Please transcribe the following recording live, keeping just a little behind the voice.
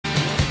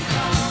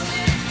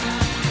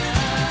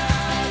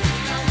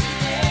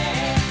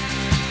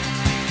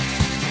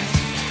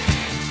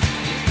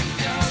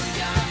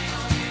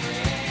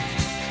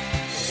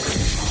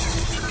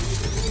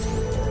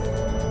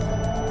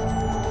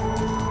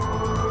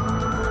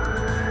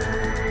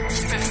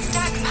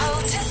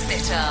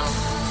Official.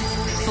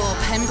 For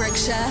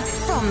Pembrokeshire,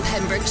 from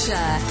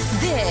Pembrokeshire,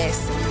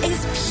 this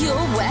is Pure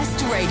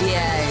West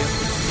Radio.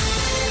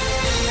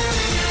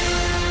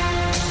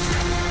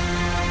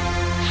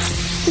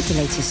 With the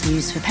latest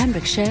news for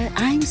Pembrokeshire,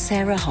 I'm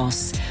Sarah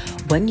Hoss.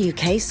 One new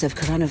case of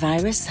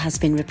coronavirus has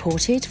been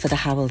reported for the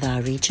Hywel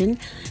Dda region,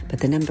 but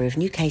the number of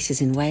new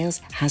cases in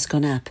Wales has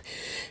gone up.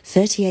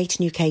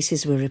 38 new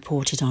cases were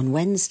reported on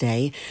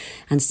Wednesday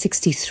and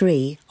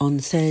 63 on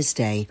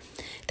Thursday.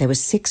 There were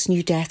 6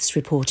 new deaths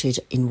reported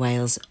in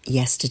Wales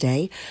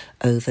yesterday.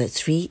 Over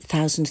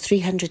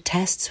 3,300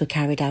 tests were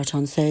carried out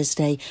on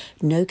Thursday.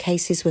 No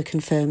cases were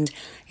confirmed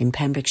in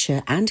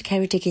Pembrokeshire and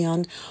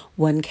Ceredigion.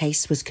 1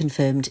 case was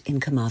confirmed in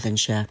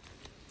Carmarthenshire.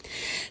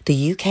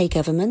 The UK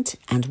Government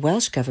and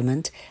Welsh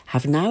Government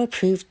have now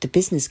approved the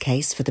business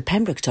case for the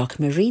Pembroke Dock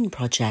Marine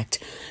project,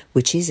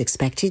 which is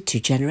expected to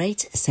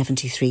generate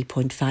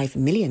 £73.5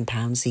 million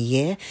a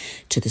year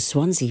to the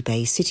Swansea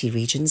Bay City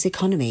region's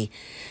economy.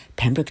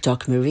 Pembroke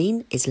Dock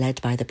Marine is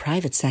led by the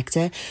private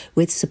sector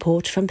with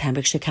support from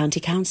Pembrokeshire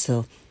County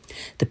Council.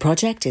 The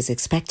project is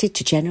expected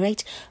to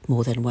generate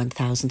more than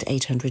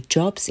 1,800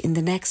 jobs in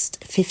the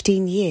next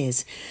 15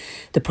 years.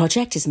 The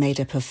project is made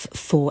up of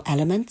 4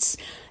 elements: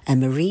 a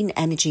marine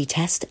energy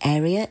test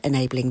area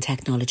enabling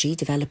technology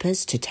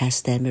developers to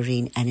test their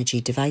marine energy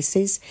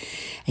devices,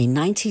 a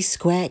 90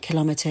 square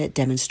kilometre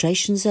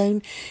demonstration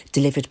zone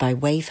delivered by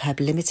Wave Hub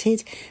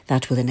Limited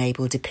that will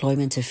enable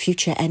deployment of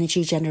future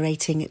energy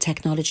generating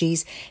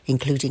technologies,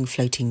 including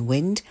floating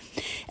wind,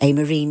 a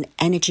marine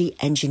energy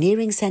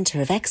engineering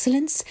centre of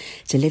excellence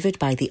delivered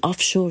by the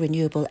Offshore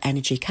Renewable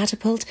Energy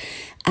Catapult,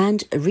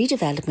 and a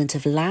redevelopment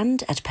of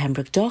land at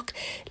Pembroke Dock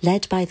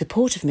led by the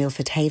Port of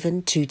Milford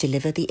Haven to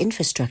deliver the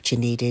infrastructure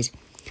needed.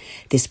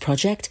 This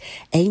project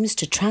aims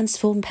to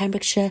transform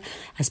Pembrokeshire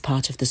as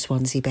part of the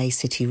Swansea Bay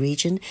City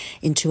region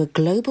into a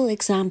global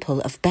example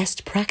of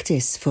best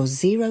practice for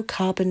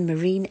zero-carbon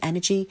marine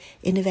energy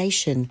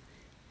innovation.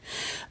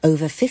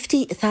 Over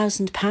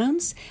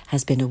 £50,000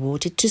 has been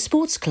awarded to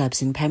sports clubs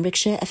in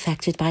Pembrokeshire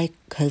affected by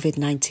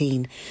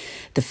COVID-19.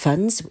 The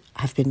funds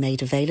have been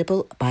made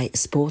available by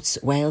Sports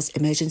Wales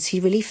Emergency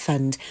Relief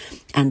Fund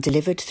and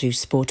delivered through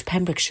Sport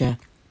Pembrokeshire.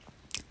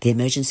 The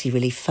Emergency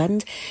Relief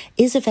Fund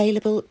is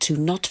available to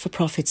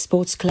not-for-profit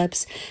sports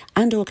clubs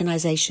and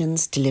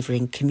organisations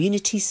delivering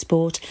community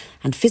sport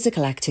and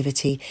physical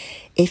activity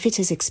if it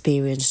has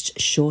experienced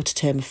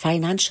short-term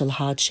financial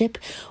hardship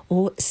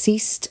or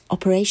ceased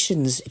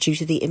operations due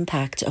to the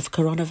impact of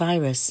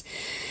coronavirus.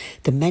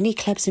 The many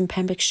clubs in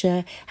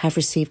Pembrokeshire have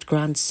received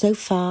grants so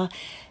far,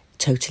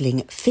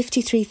 totalling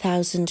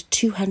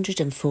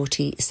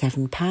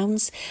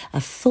 £53,247. A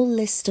full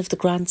list of the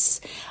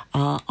grants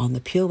are on the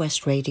Pure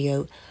West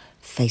Radio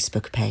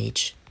Facebook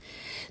page.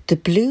 The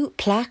blue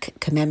plaque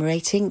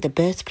commemorating the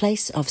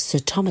birthplace of Sir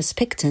Thomas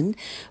Picton,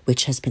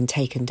 which has been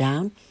taken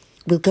down,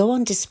 will go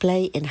on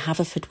display in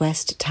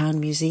Haverfordwest Town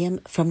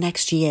Museum from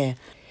next year.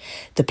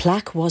 The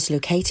plaque was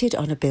located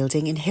on a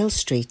building in Hill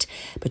Street,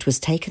 but was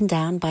taken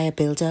down by a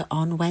builder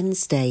on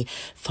Wednesday,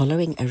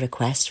 following a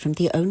request from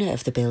the owner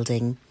of the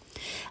building.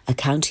 A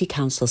county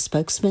council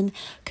spokesman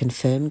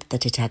confirmed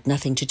that it had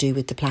nothing to do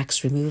with the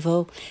plaque's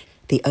removal.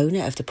 The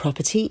owner of the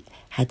property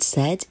had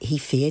said he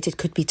feared it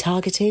could be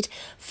targeted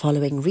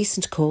following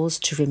recent calls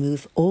to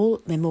remove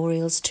all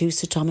memorials to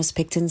Sir Thomas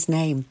Picton's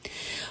name.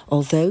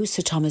 Although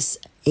Sir Thomas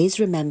is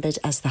remembered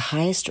as the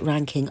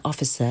highest-ranking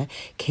officer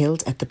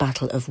killed at the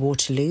Battle of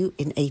Waterloo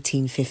in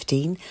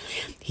 1815,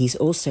 he's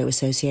also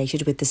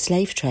associated with the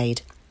slave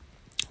trade,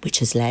 which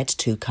has led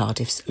to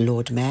Cardiff's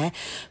Lord Mayor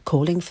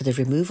calling for the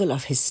removal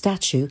of his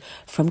statue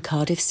from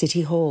Cardiff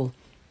City Hall.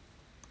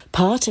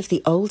 Part of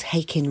the Old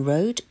Hakin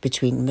Road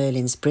between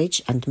Merlin's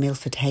Bridge and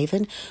Milford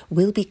Haven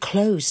will be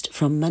closed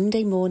from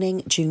Monday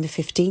morning, June the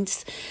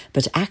 15th,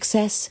 but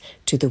access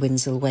to the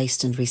Winshill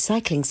Waste and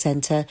Recycling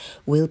Centre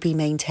will be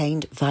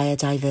maintained via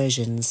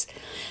diversions.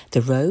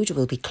 The road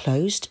will be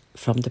closed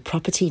from the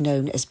property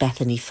known as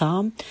Bethany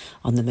Farm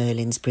on the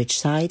Merlin's Bridge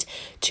side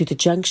to the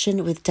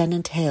junction with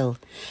Dunnant Hill.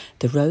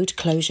 The road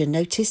closure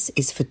notice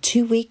is for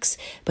 2 weeks,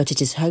 but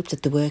it is hoped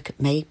that the work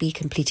may be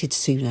completed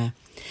sooner.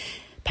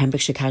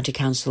 Pembrokeshire County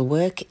Council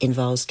work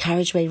involves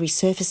carriageway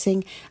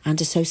resurfacing and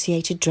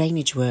associated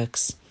drainage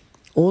works.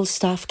 All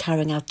staff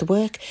carrying out the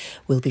work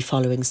will be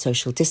following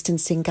social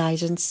distancing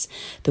guidance.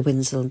 The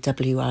Winshill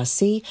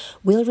WRC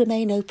will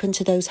remain open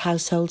to those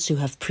households who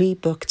have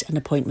pre-booked an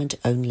appointment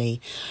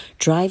only.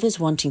 Drivers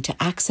wanting to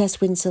access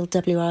Winshill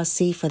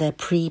WRC for their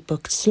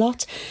pre-booked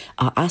slot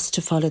are asked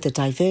to follow the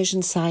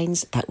diversion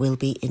signs that will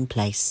be in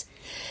place.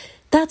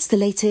 That's the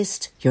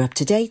latest. You're up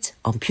to date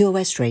on Pure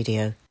West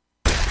Radio.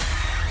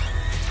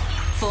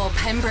 For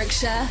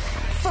Pembrokeshire,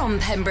 from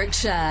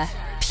Pembrokeshire,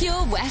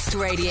 Pure West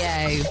Radio.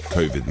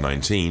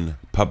 COVID-19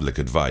 public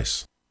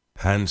advice.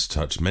 Hands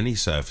touch many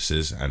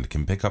surfaces and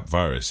can pick up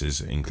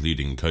viruses,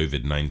 including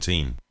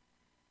COVID-19.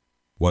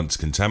 Once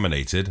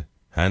contaminated,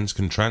 hands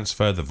can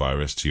transfer the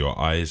virus to your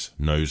eyes,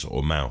 nose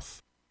or mouth.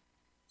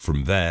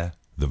 From there,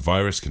 the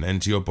virus can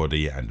enter your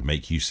body and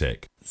make you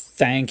sick.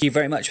 Thank you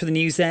very much for the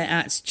news there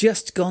at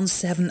just gone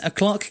 7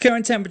 o'clock.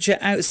 Current temperature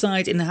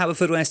outside in the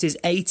Haverfordwest is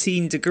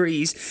 18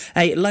 degrees.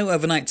 A low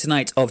overnight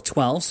tonight of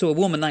 12, so a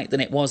warmer night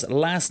than it was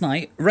last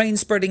night. Rain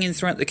spreading in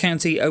throughout the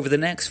county over the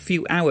next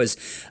few hours,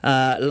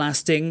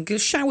 lasting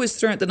showers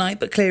throughout the night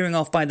but clearing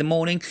off by the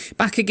morning.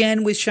 Back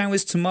again with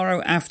showers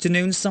tomorrow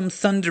afternoon, some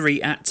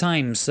thundery at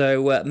times,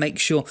 so make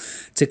sure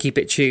to keep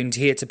it tuned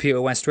here to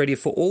Pure West Radio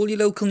for all your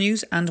local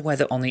news and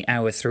weather on the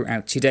hour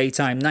throughout your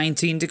daytime.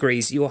 19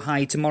 degrees, your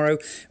high tomorrow,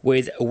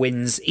 with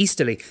winds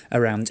easterly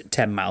around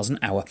 10 miles an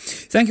hour.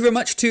 Thank you very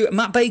much to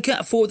Matt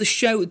Baker for the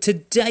show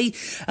today.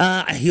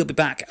 He'll be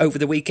back over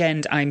the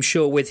weekend, I'm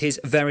sure, with his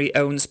very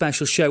own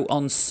special show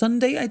on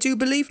Sunday, I do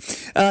believe.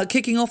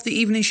 Kicking off the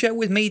evening show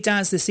with me,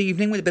 Daz, this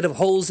evening with a bit of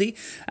Halsey,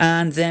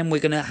 and then we're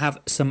going to have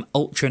some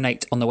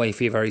Ultranate on the way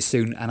for you very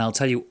soon, and I'll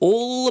tell you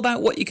all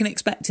about what you can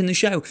expect in the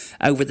show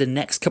over the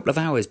next couple of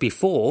hours.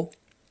 Before,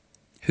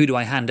 who do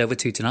I hand over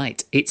to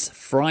tonight? It's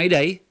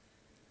Friday.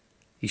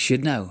 You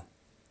should know.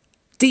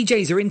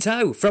 DJs are in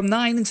tow from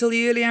 9 until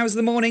the early hours of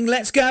the morning.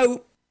 Let's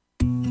go!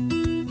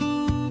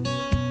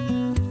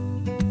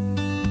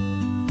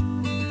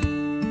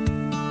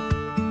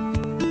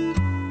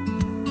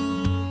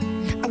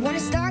 I want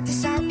to start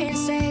this out and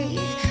say,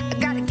 I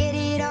gotta get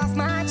it off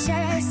my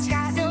chest.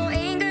 Got no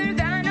anger,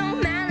 got no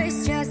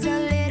malice, just a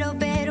little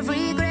bit of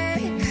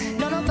regret.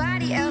 No,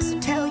 nobody else will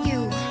tell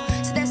you,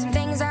 so there's some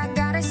things I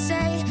gotta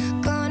say.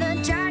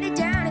 Gonna jot it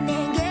down and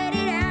then get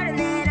it out, and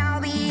then I'll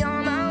be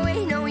on my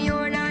way. No,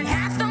 you're not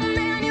half the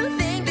man you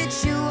think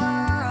that you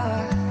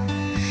are,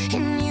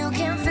 and you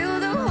can fill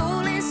the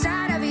hole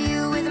inside of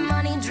you with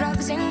money,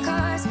 drugs, and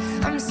cars.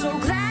 I'm so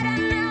glad I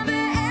never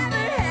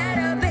ever had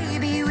a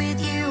baby with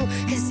you,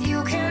 'cause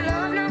you can't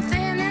love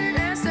nothing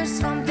unless there's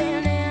something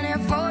in it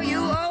for you.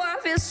 Oh, I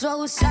feel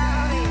so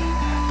sorry,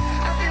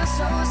 I feel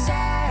so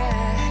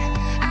sad.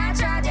 I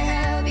tried to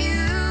help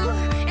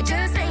you, it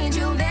just made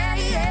you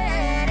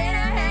mad, and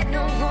I had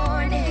no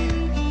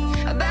warning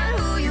about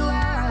who you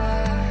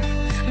are.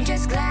 I'm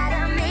just glad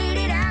I made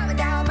it out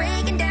without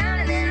breaking down,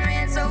 and then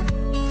ran so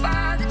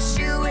far that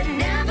you would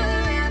never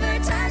ever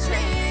touch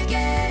me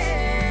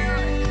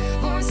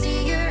again. Won't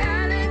see your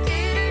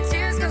alligator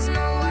tears, 'cause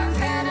no, I've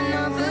had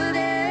enough of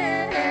them.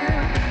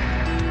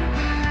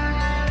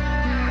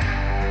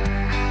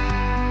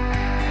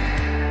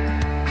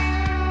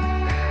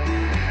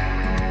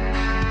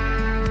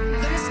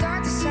 Gonna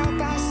start this out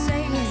by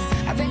saying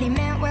I really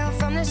meant well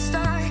from the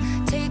start.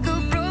 Take a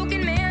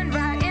broken man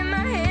right in my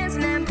hands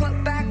and then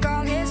put back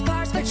all his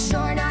parts. But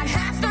you're not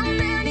half the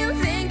man you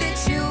think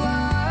that you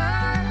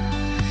are,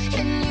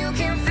 and you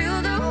can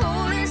fill the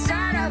hole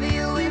inside of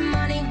you with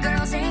money,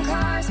 girls, and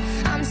cars.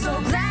 I'm so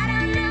glad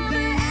I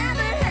never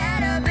ever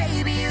had a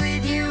baby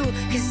with you,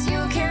 'cause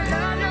you can't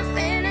love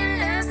nothing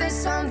unless there's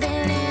something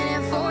in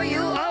it for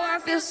you. Oh, I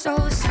feel so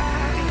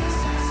sorry,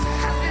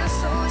 I feel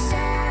so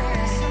sad.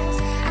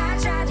 I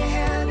tried to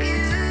help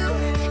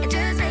you, it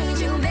just made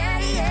you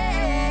mad,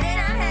 and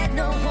I had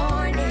no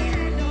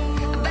warning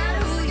about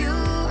who you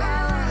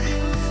are.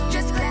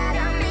 Just glad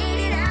I made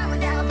it out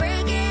without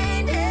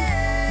breaking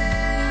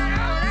down.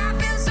 Oh, I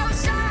feel so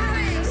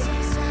sorry,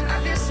 I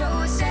feel so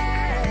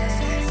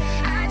sad.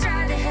 I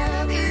tried to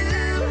help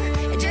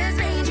you, it just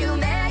made you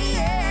mad,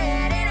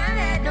 and I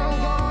had no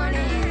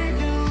warning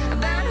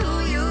about who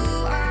you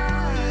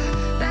are,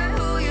 about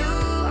who you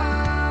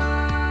are.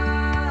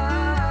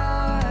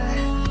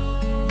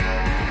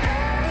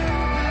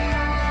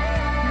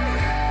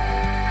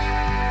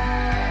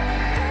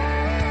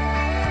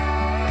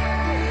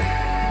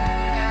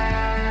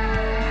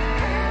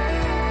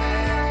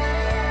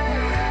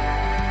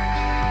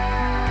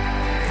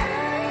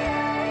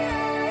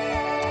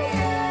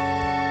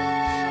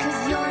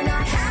 Cause you're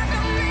not half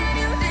the man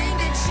you think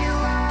that you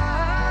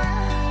are,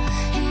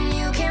 and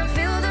you can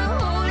fill the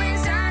hole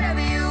inside of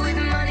you with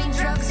money,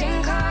 drugs,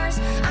 and cars.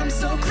 I'm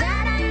so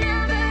glad I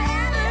never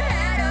ever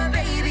had a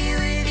baby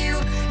with you,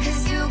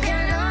 'cause you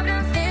can love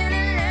nothing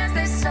unless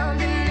there's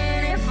something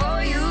in it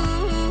for you.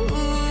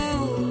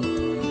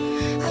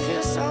 I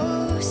feel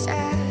so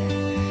sad,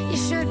 you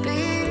should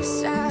be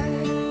sad,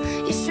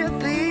 you should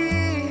be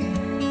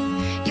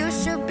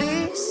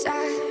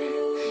sad,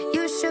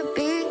 you should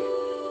be,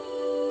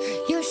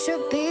 you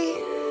should be,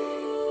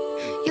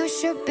 you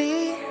should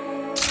be.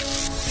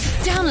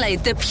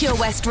 Download the Pure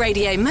West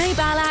Radio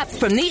mobile app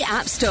from the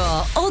App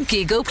Store or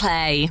Google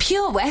Play.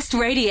 Pure West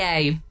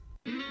Radio.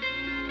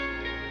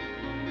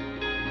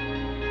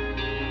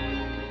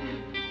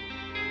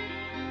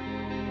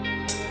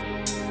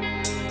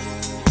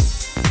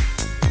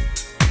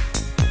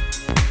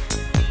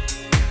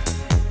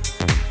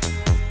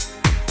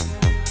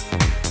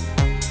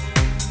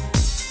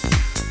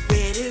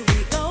 Where did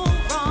we go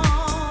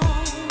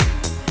wrong?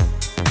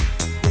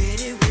 Where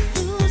did we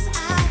lose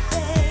our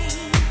faith?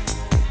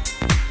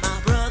 My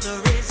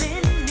brother is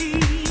in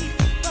need,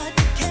 but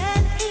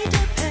can he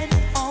depend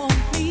on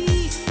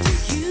me?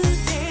 Do you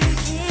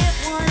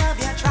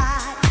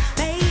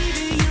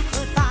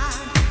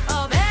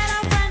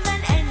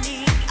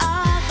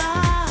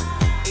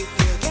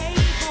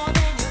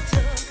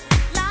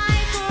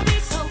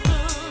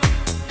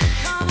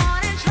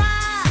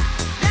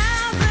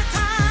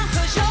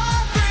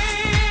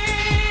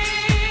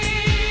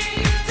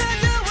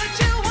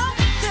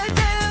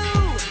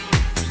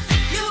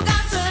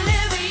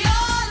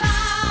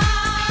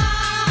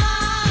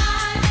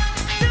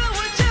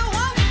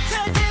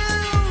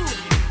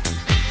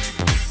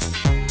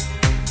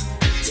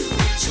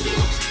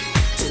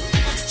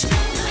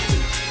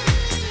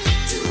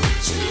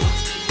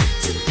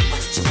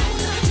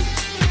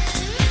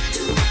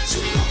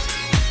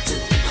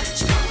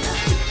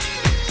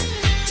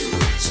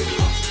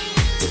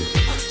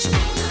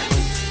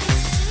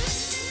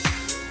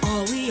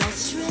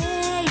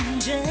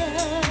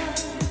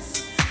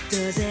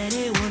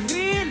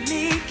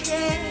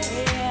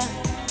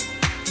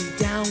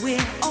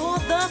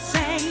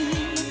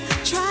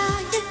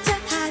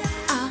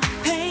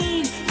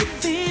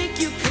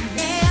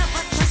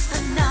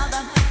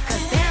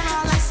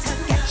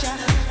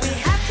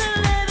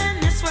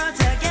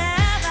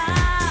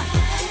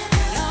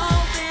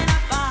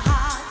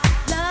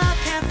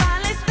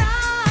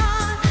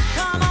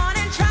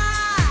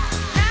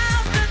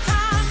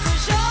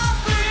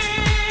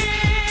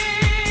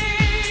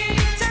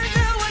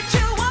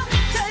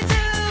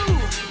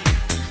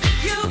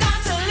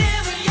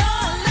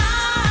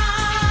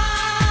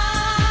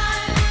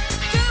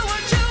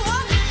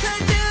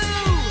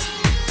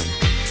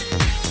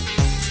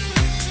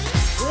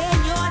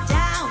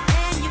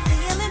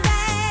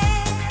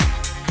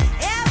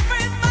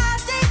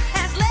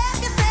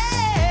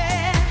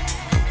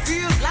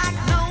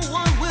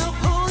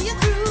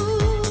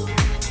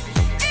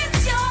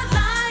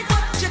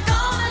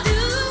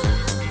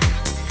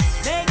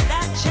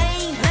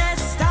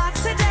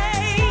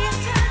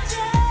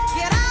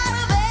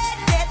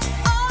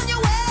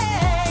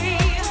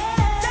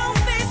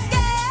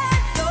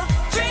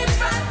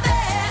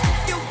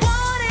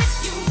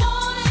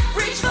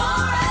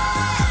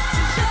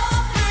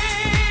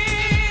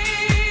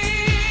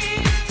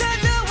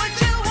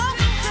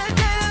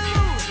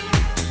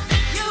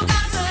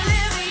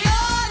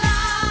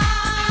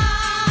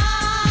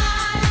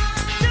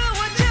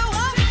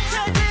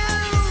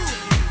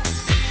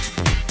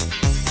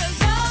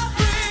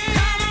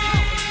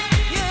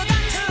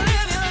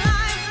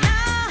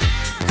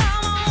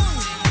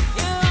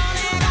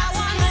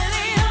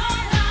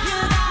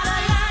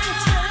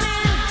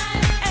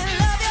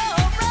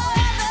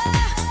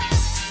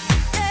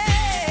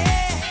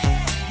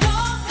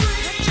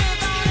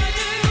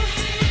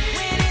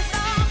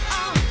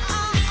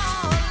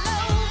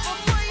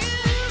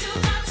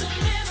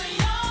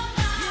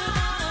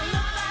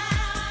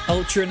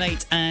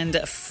Ultranate and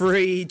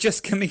Free,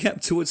 just coming up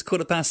towards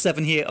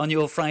 7:15 here on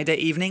your Friday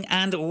evening.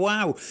 And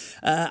wow,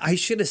 I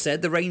should have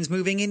said the rain's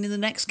moving in the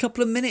next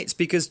couple of minutes,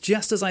 because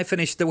just as I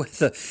finished the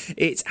weather,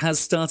 it has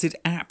started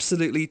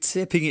absolutely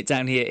tipping it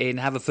down here in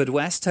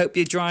Haverfordwest. Hope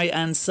you're dry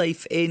and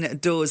safe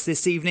indoors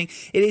this evening.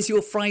 It is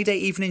your Friday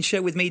evening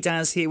show with me,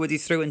 Daz, here with you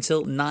through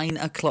until 9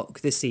 o'clock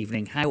this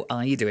evening. How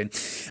are you doing?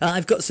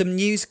 I've got some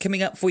news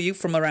coming up for you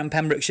from around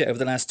Pembrokeshire over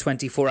the last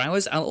 24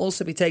 hours. I'll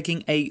also be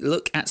taking a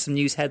look at some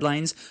news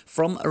headlines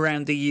from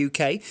around the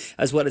UK,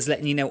 as well as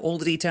letting you know all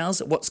the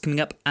details of what's coming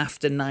up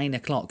after 9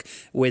 o'clock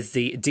with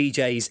the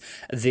DJs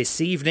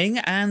this evening.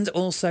 And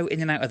also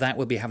in and out of that,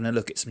 we'll be having a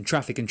look at some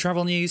traffic and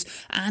travel news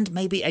and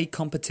maybe a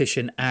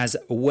competition as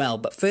well.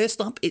 But first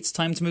up, it's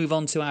time to move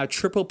on to our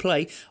triple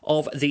play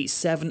of the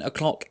 7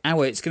 o'clock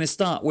hour. It's going to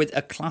start with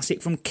a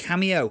classic from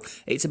Cameo.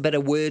 It's a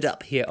better word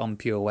up here on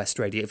Pure West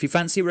Radio. If you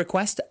fancy a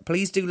request,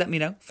 please do let me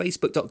know.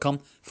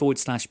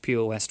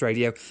 Facebook.com/Pure West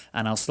Radio,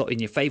 and I'll slot in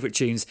your favourite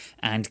tunes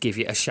and give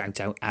you a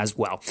shout out as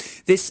well.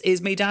 This is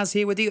me, Daz,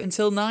 here with you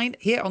until 9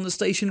 here on the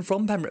station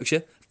from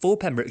Pembrokeshire for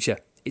Pembrokeshire.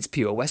 It's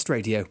Pure West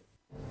Radio.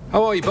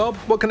 How are you, Bob?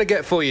 What can I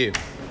get for you?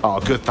 Oh,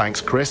 good,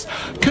 thanks, Chris.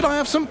 Could I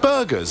have some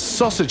burgers,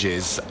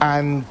 sausages,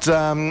 and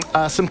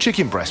some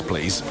chicken breast,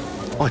 please?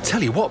 I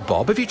tell you what,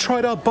 Bob, have you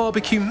tried our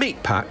barbecue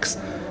meat packs?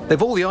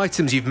 They've all the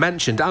items you've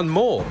mentioned and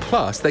more.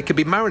 Plus, they can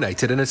be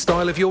marinated in a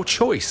style of your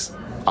choice.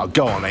 Oh,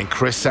 go on then,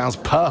 Chris. Sounds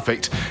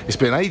perfect. It's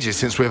been ages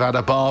since we've had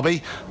a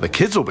barbie. The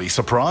kids will be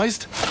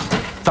surprised.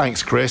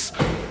 Thanks, Chris.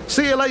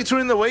 See you later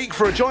in the week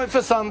for a joint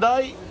for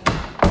Sunday.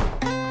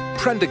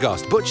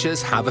 Prendergast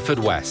Butchers,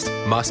 Haverfordwest.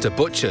 Master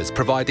Butchers,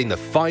 providing the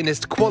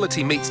finest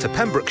quality meats to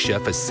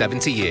Pembrokeshire for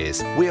 70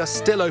 years. We are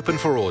still open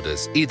for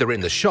orders, either in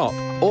the shop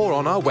or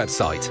on our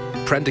website,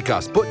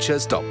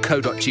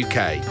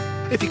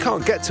 prendergastbutchers.co.uk. If you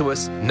can't get to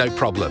us, no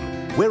problem.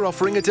 We're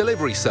offering a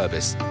delivery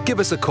service.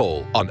 Give us a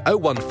call on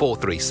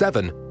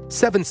 01437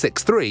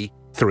 763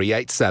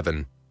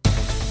 387.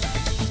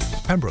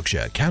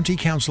 Pembrokeshire County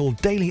Council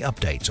daily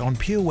updates on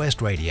Pure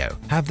West Radio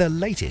have the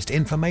latest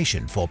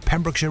information for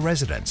Pembrokeshire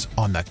residents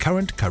on the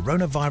current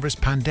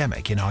coronavirus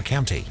pandemic in our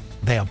county.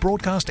 They are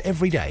broadcast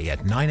every day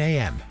at 9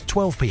 a.m,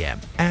 12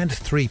 p.m, and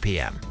 3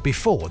 p.m.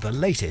 before the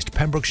latest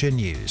Pembrokeshire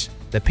news.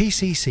 The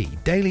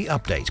PCC Daily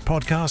Update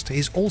podcast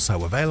is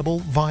also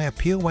available via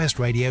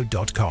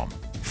purewestradio.com.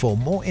 For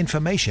more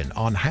information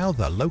on how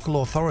the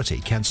local authority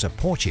can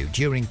support you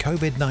during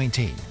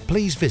COVID-19,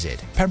 please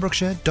visit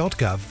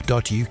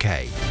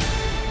pembrokeshire.gov.uk.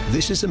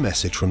 This is a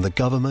message from the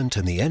government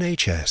and the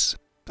NHS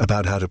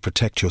about how to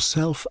protect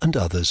yourself and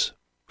others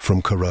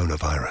from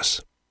coronavirus.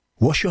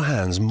 Wash your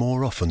hands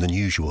more often than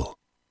usual,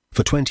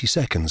 for 20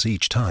 seconds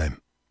each time.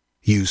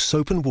 Use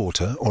soap and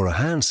water or a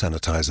hand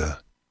sanitizer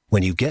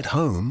when you get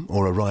home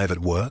or arrive at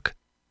work,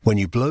 when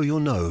you blow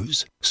your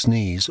nose,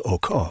 sneeze or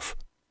cough,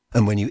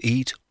 and when you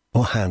eat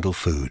or handle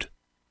food.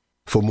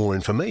 For more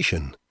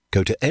information,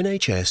 go to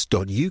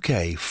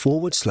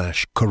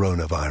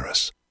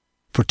nhs.uk/coronavirus.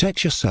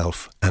 Protect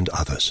yourself and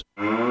others.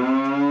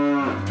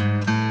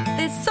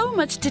 There's so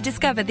much to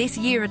discover this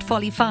year at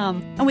Folly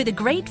Farm. And with a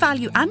great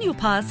value annual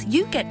pass,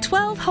 you get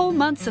 12 whole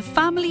months of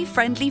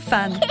family-friendly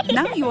fun.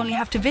 Now you only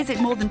have to visit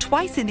more than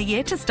twice in the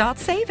year to start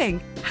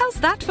saving. How's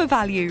that for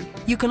value?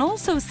 You can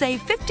also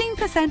save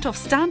 15% off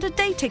standard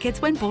day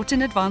tickets when bought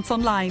in advance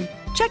online.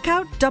 Check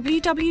out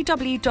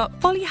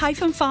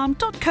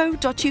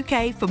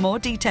www.folly-farm.co.uk for more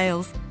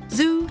details.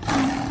 Zoo,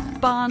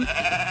 barn,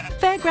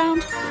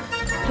 fairground,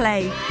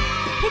 play.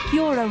 Pick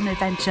your own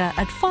adventure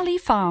at Folly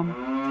Farm.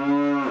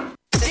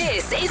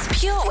 This is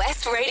Pure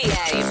West Radio.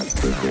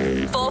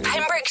 For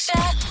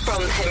Pembrokeshire,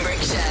 from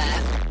Pembrokeshire.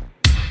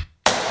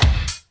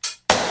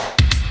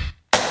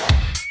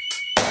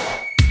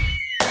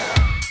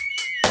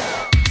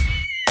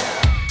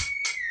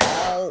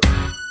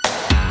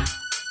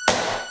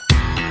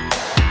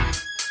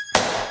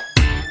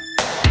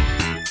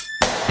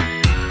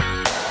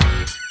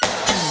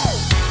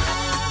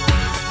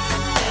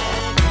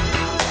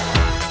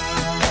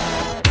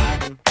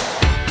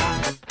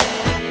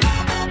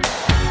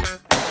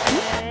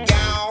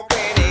 Y'all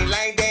pretty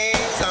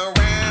ladies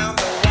around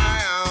the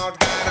world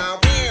got a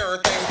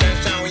weird thing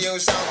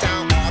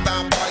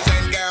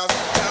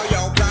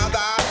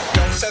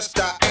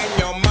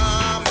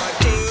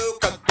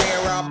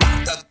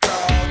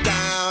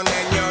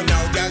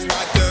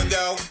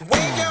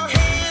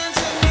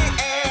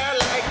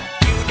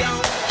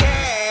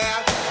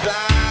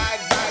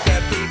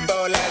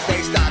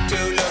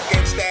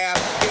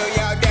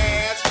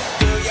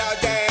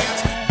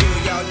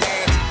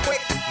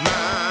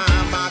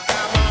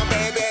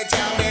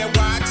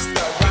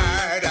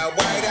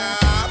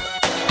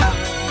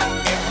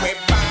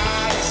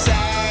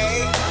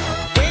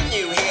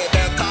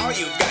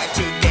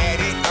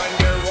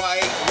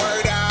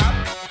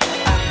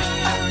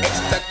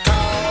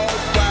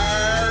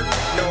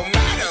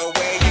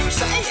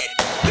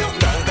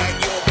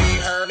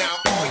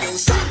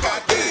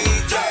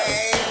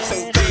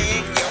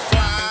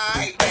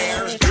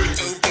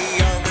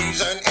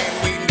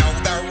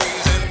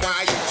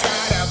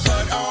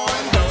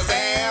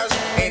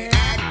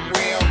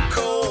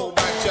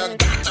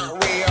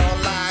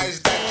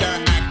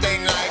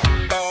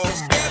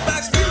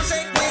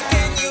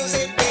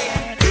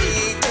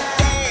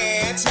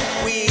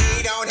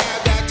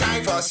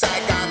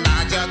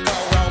psychological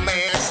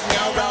romance.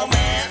 No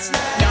romance,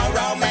 no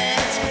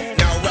romance,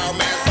 no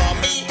romance for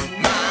me,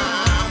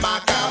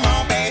 mama. Come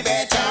on,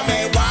 baby, tell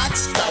me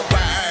what's the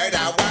word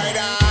up.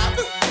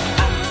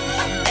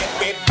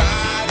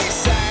 Everybody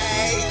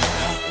say,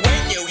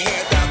 when you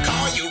hear the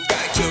call, you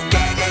got to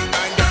get it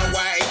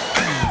underway.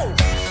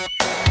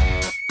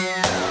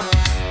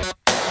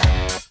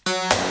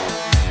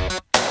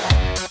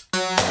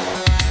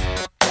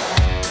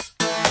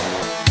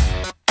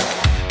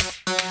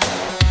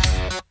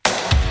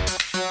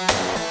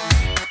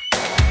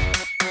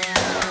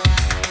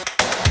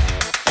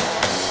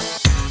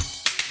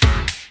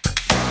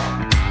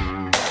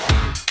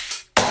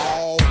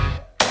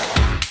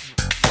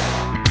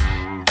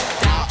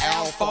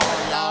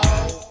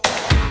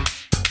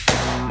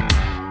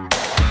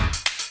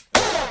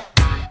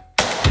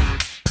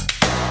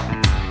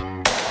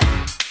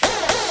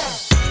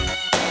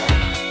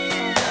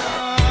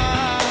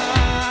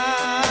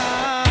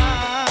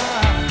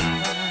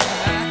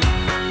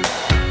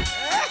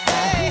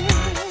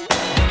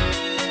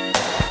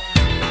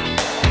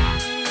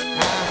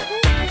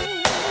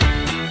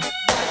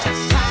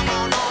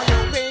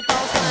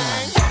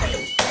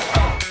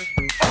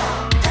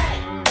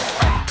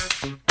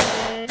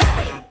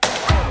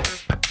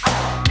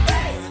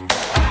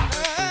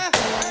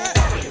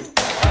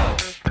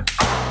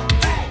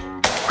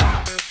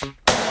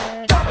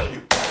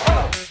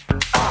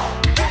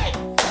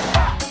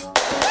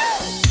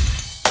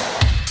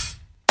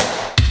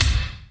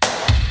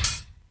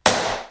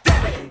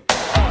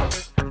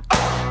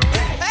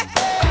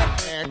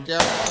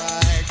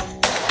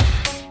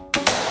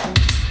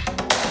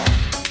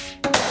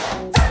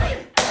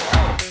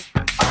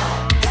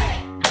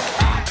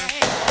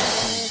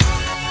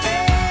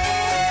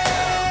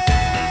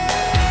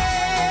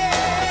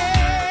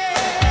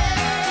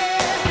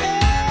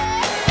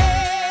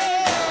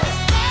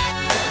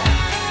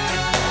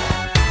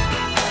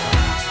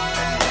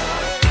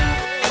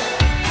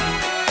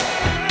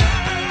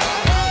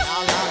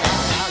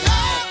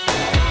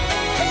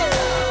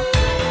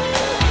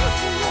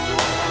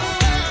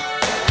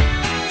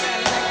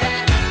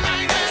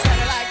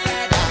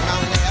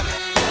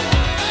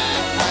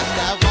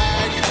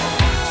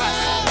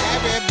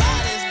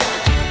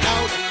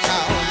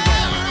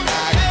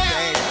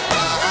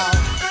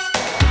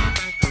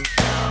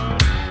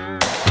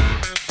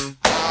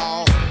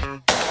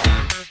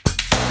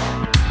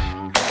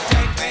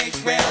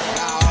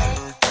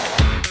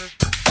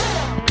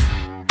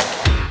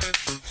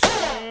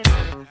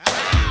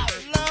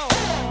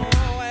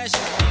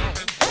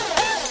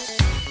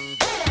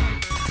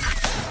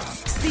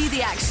 See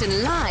the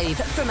action live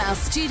from our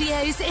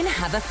studios in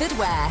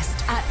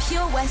Haverfordwest at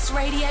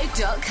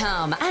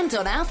purewestradio.com and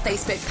on our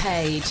Facebook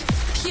page,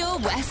 Pure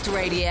West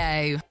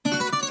Radio.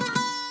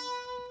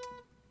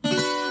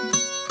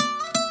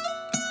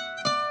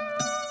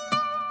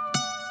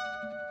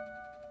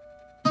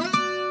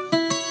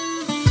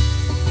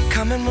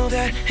 Come and move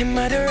that in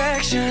my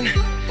direction.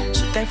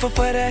 So thankful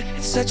for that,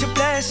 it's such a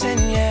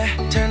blessing, yeah.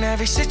 Turn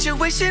every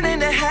situation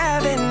into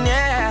heaven,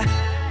 yeah.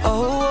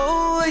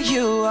 Oh,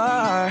 you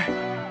are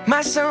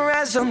my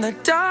sunrise on the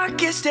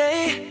darkest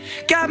day.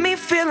 Got me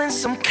feeling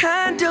some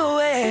kind of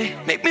way.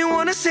 Make me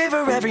wanna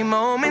savor every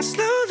moment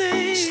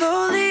slowly,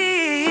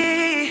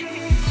 slowly.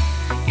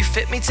 You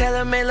fit me,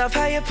 tailor-made, love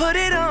how you put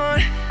it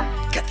on.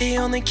 Got the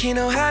only key,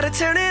 know how to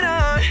turn it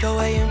on. The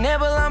way you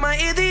never lie my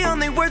ear, the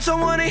only words I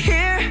wanna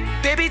hear.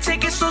 Baby,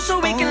 take it slow so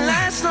we can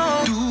last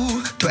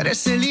long. Tú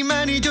eres el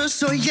imán y yo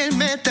soy el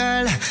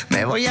metal.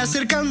 Me voy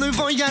acercando y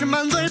voy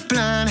armando el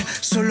plan.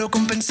 Solo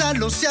con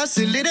pensarlo se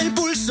acelera el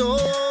pulso.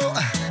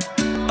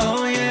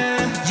 Oh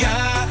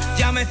yeah,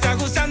 ya me está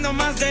gustando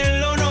más de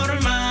lo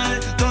normal.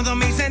 Todos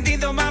mis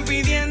sentidos van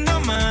pidiendo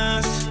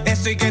más.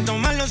 Esto hay que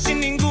tomarlo sin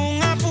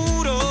ningún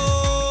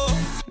apuro.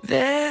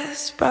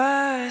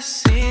 Despacito,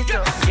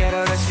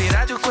 quiero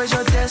respirar tu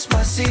cuello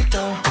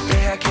despacito.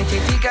 Deja que te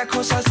diga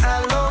cosas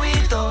al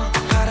oído,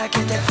 para que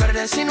te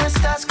acuerdes si no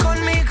estás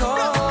conmigo.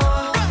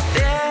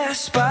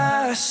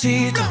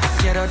 Despacito,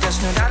 quiero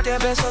desnudarte a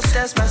besos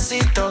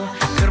despacito.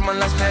 Firmo en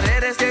las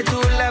paredes de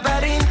tu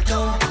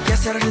laberinto y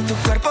hacer de tu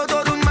cuerpo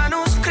todo un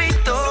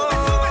manuscrito.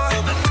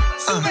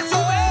 Sube,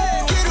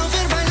 sube. Quiero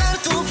ver bailar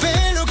tu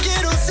pelo,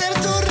 quiero ser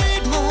tu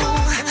ritmo.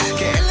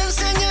 Que le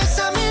enseñes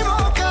a mi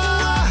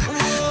boca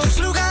tus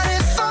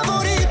lugares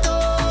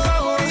favoritos.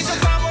 Favorito,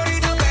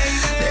 favorito, baby.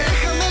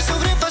 Déjame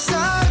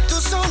sobrepasar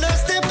tus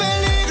zonas de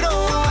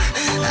peligro,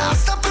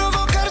 hasta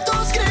provocar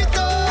tus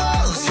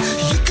gritos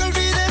y que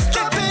olvides tu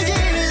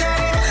apellido.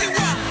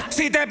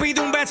 Si te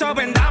pido un beso,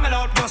 ven,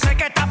 dámelo. Yo sé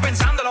que estás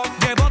pensándolo.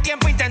 Llevo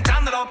tiempo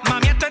intentándolo.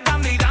 Mami, esto es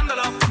dando y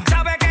dándolo.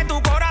 Sabe que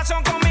tu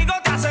corazón conmigo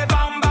te hace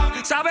bam bam.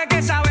 Sabe que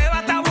esa beba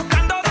está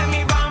buscando de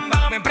mi bam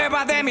bam. Me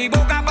pruebas de mi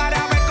boca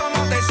para ver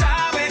cómo te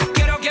sabe.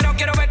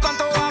 Quiero ver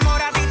cuánto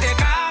amor a ti te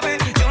cabe.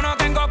 Yo no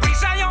tengo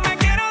prisa, yo me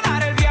quiero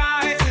dar el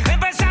viaje.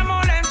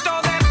 Empezamos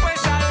lento, después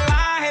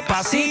salvaje.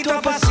 Pasito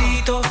a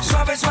pasito,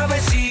 suave,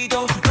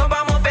 suavecito. Nos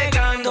vamos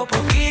pegando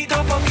poquito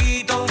a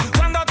poquito.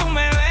 Cuando tú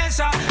me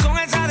besas con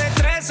esa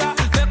destreza,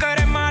 veo que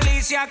eres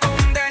malicia. elegancia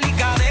con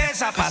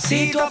delicadeza,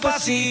 pasito a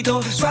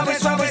pasito, suave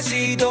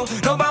suavecito,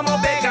 nos vamos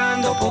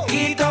pegando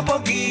poquito a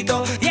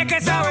poquito. Y es que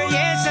esa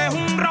belleza es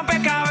un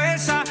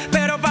rompecabezas,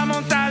 pero para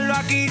montarlo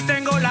aquí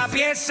tengo la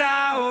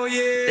pieza,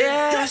 oye.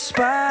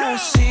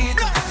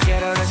 Despacito,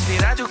 quiero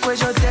respirar tu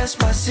cuello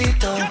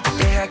despacito.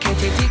 Deja que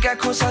te diga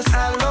cosas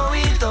al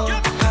oído,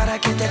 para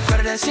que te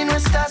acuerdes si no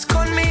estás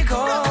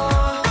conmigo.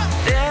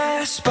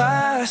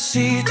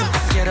 Despacito,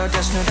 quiero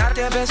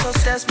desnudarte a besos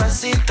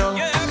despacito.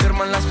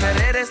 Firmo en las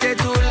paredes de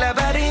tu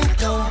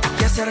laberinto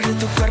y hacer de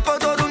tu cuerpo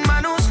todo un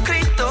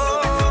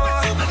manuscrito.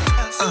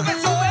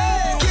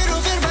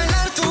 Quiero ver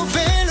bailar tu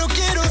pelo,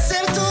 quiero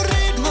ser tu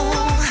ritmo,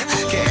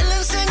 que le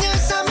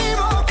enseñes a mi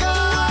boca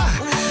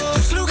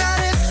tus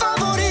lugares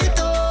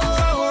favoritos.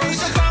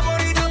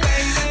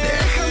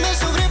 Déjame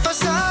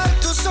sobrepasar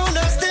tus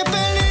zonas de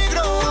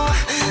peligro,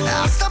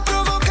 hasta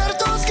provocar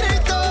tus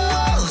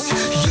gritos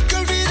y que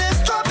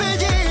olvides tu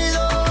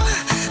apellido.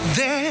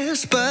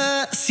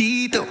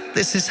 Despacito,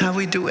 this is how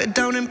we do it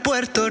down in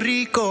Puerto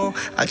Rico.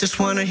 I just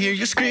wanna hear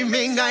you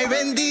screaming, ay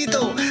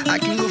bendito. I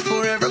can go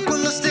forever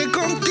cuando esté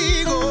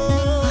contigo.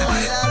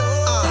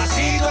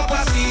 Pasito a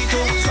pasito,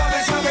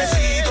 suave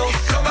suavecito,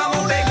 nos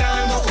vamos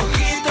pegando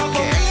poquito a poquito.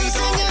 Que le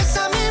enseñes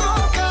a mi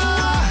boca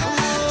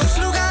tus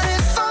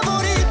lugares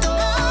favoritos.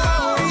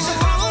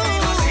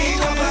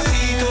 Pasito a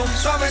pasito,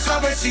 suave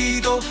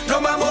suavecito,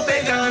 nos vamos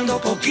pegando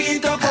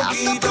poquito a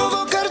poquito. Hasta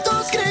provocar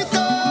tus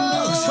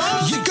gritos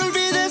y que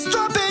olvides tu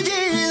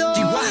apellido.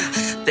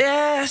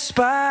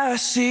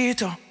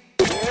 Despacito.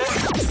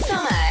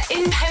 Summer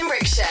in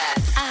Pembrokeshire.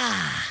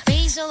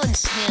 Basil and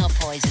snail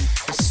poison.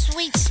 The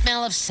sweet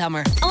smell of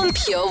summer. On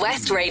Pure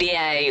West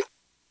Radio.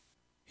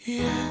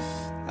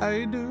 Yes,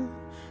 I do.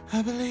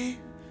 I believe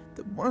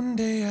that one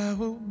day I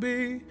will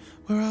be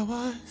where I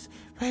was,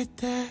 right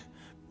there,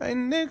 right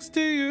next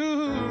to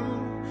you.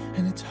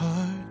 And it's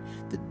hard,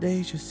 the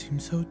days just seem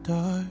so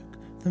dark.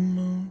 The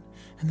moon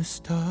and the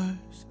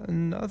stars are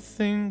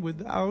nothing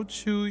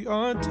without you.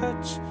 Your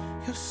touch,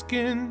 your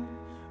skin,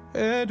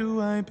 where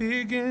do I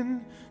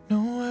begin?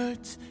 No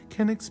words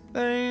can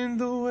explain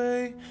the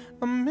way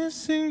I'm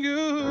missing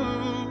you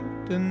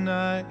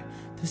tonight.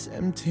 This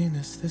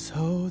emptiness, this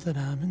hole that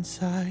I'm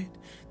inside.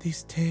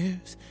 These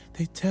tears,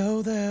 they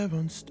tell their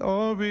own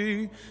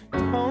story.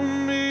 Told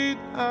me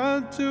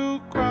not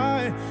to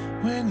cry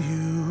when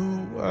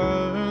you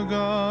were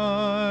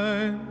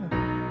gone.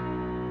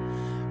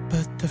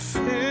 But the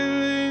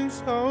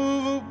feeling's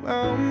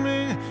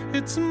overwhelming.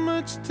 It's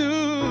much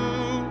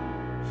too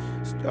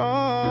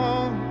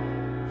strong.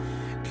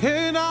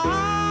 Can I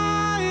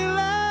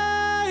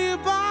lay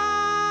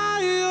by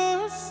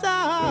your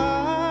side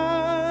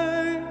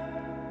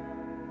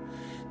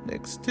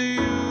next to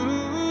you?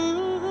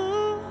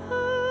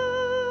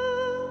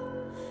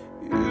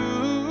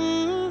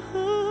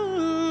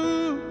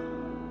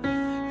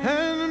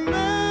 And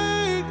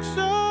make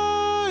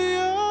sure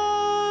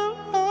you're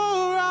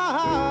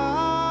alright.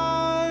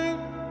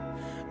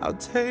 I'll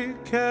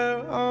take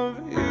care of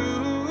you.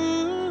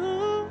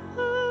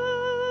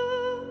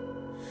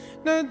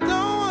 Now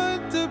don't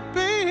want to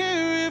be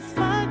here if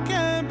I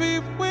can't be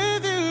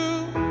with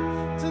you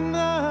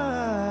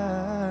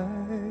tonight.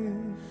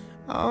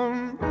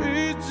 I'm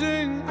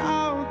reaching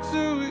out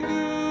to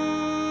you.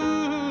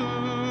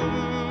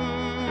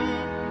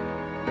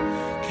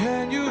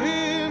 Can you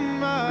hear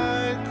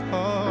my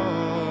call?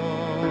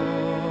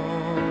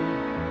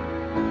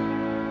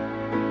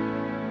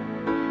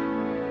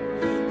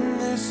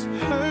 This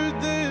hurt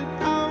that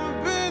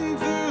I've been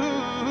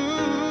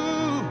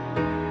through,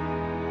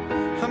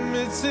 I'm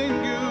missing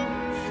you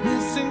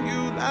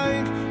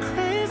like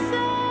crazy.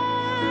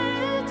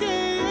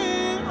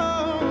 Yeah.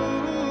 Oh.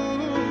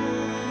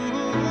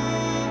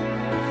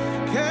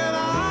 Can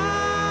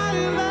I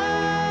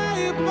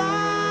lay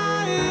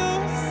by your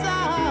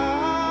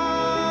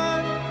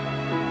side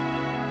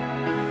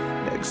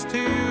next to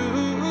you?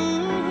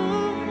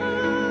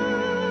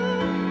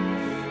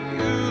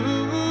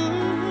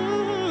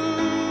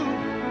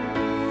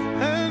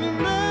 And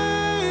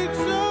make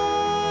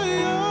sure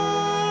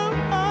you're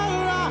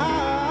alright.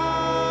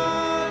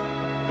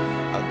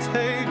 I'll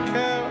take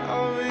care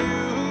of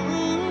you.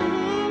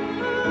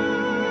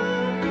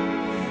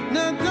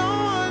 Now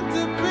don't want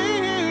to be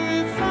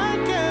here if I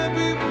can't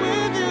be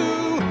with you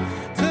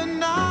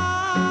tonight.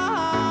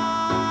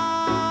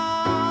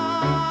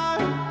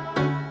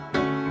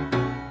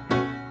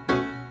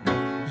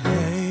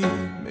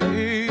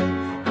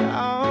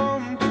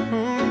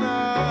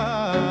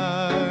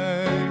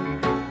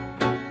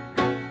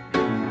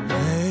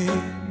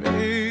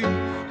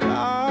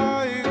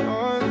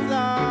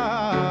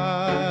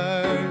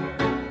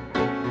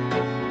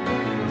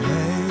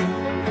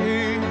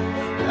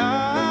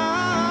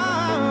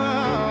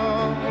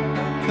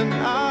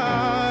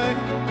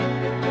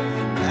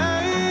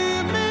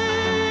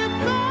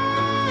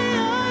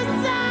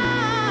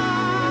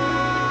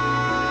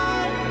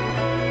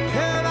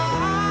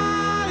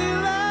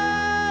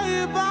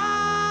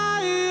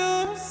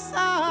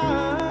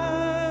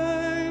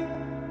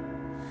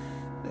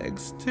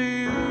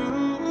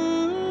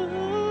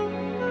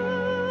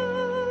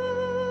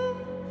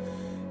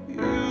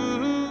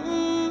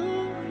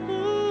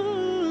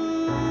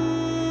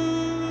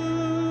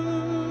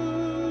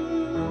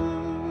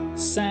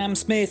 Sam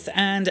Smith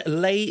and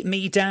Lay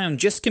Me Down.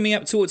 Just coming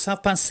up towards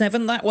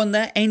 7:30. That one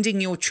there, ending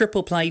your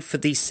triple play for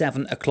the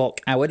 7 o'clock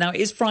hour. Now,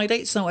 it is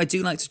Friday, so I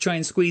do like to try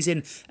and squeeze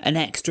in an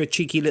extra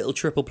cheeky little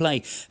triple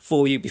play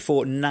for you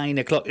before 9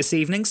 o'clock this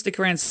evening. Stick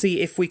around to see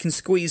if we can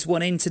squeeze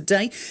one in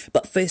today.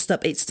 But first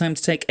up, it's time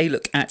to take a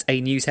look at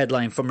a news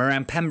headline from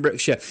around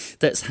Pembrokeshire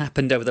that's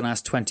happened over the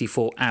last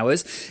 24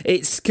 hours.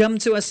 It's come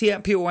to us here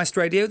at Pure West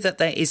Radio that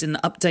there is an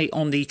update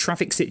on the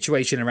traffic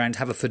situation around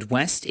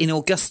Haverfordwest. In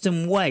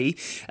Augustin Way,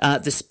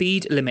 the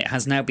speed limit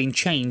has now been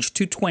changed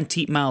to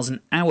 20 miles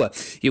an hour.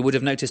 You would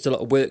have noticed a lot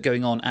of work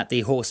going on at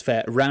the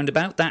Horsefair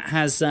roundabout. That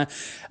has,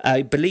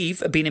 I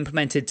believe, been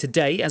implemented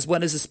today, as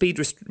well as a speed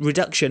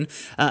reduction.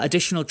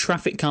 Additional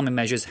traffic calming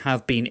measures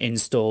have been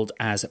installed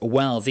as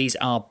well. These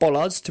are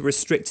bollards to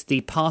restrict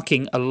the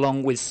parking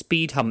along with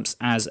speed humps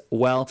as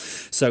well.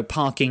 So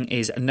parking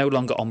is no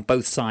longer on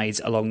both sides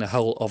along the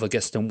whole of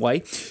Augustin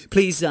Way.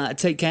 Please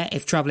take care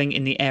if travelling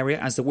in the area,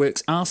 as the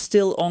works are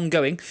still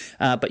ongoing,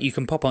 but you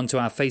can pop onto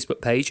our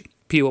Facebook page,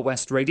 Pure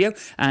West Radio,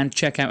 and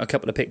check out a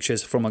couple of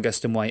pictures from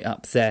Augustin Way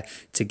up there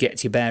to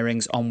get your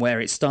bearings on where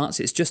it starts.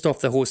 It's just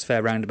off the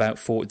Horsefair roundabout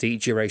for the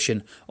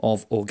duration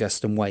of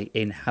Augustin Way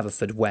in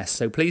Haverfordwest.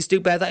 So please do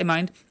bear that in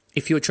mind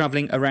if you're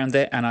travelling around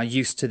there and are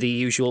used to the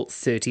usual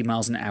 30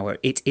 miles an hour.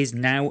 It is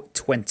now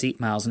 20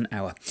 miles an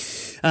hour.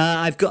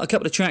 I've got a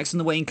couple of tracks on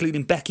the way,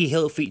 including Becky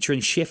Hill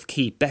featuring Shift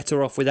Key,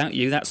 Better Off Without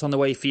You. That's on the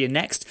way for you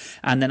next.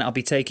 And then I'll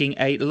be taking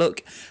a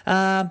look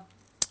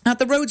at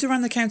the roads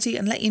around the county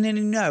and letting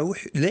you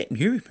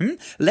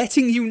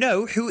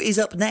know who is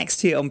up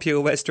next here on Pure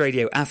West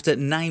Radio after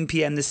 9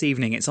 p.m. this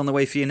evening. It's on the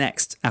way for you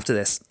next after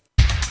this.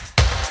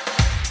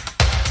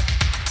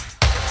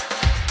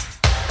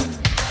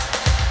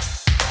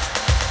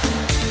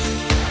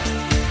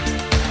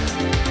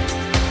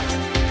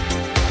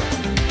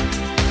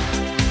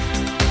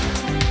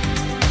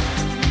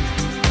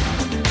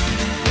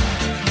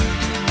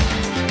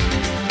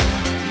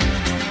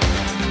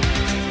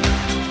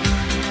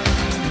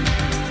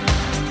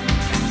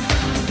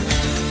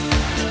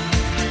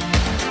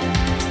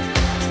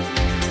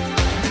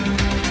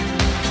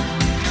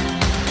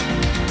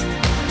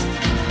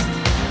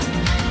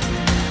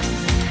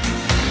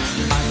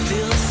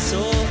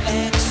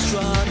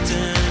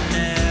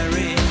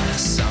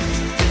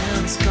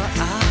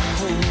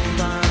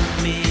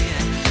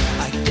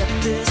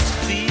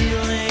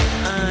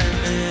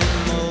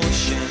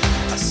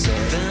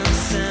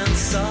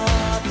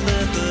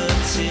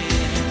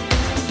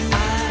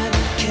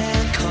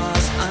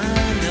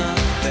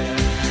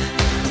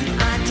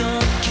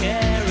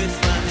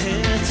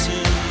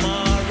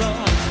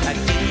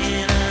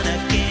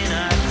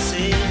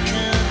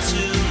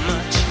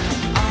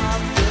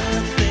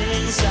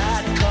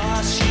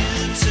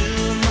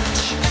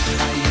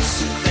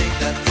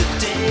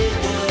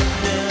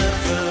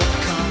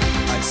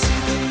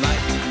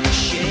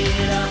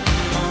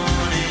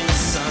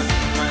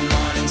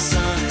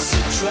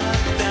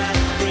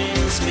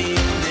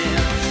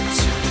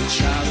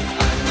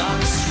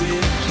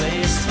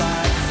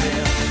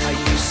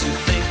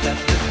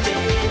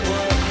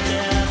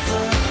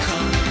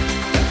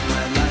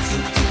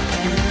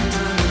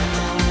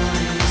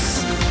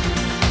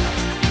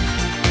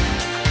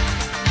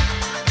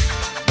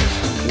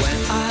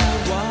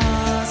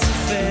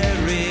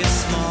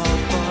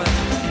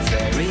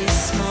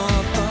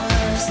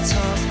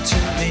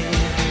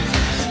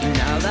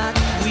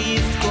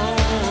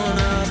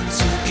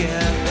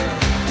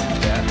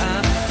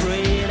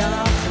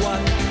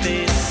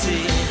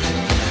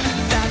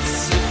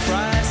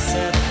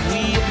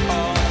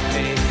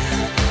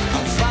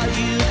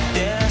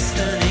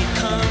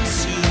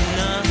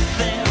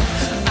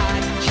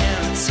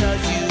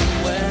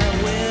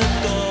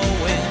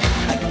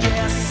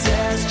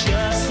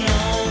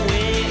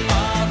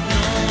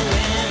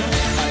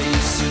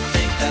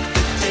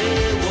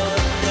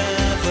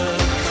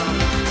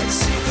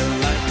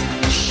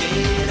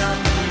 Shade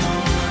up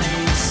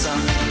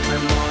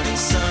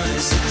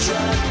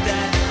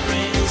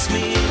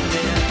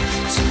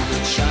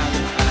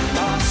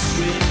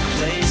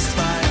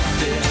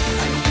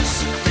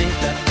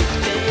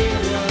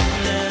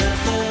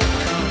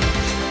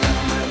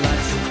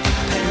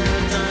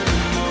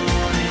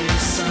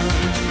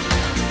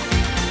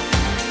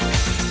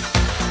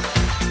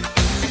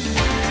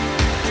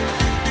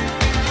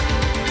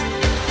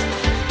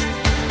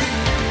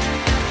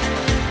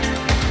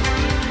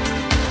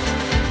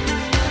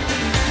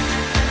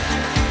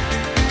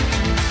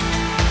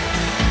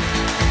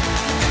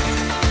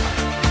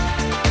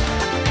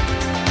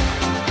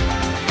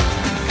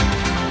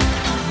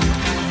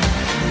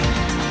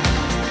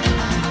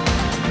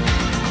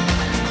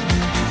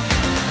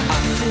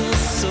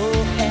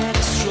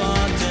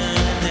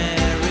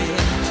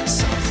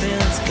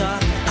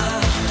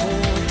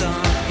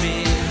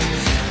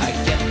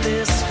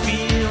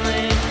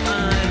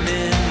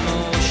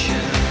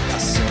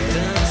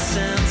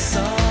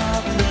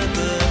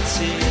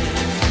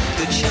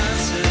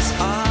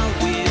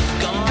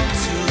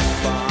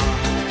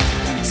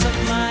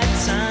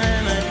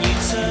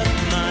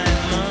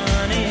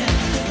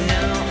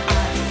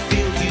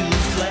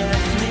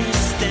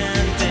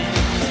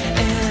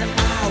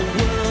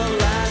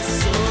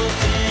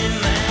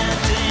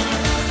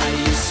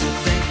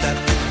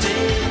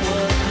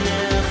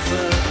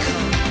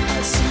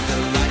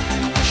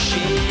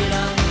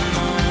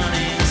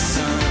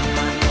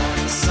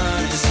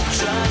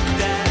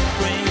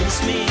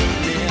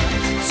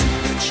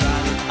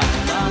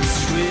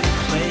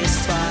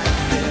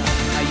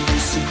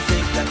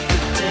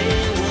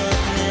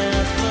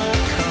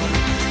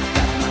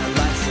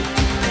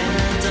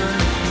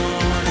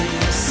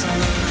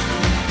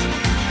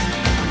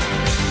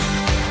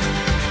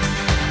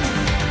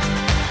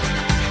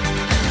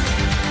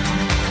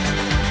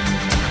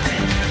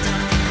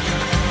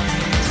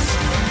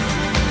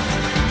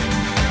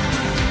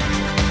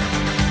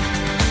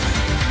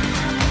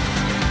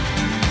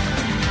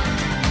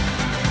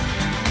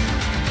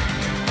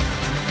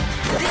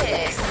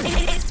This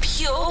is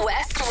Pure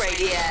West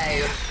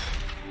Radio.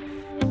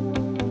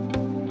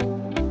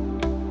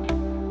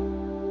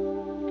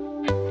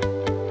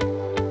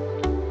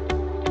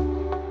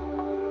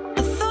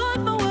 I thought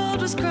my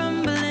world was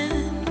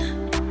crumbling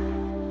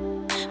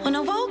when I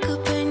woke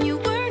up and you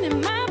weren't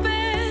in my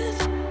bed,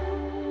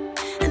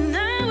 and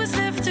I was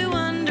left to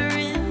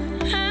wondering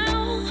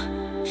how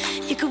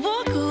you could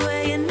walk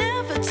away and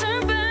never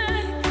turn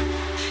back.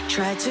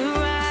 Tried to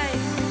right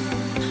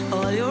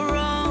all your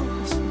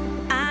wrongs.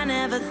 I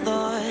never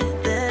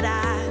thought that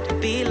I'd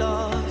be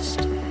lost,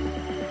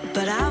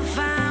 but I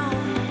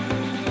found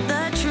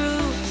the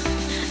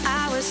truth.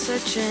 I was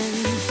searching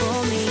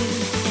for me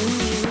in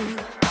you.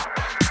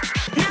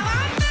 Now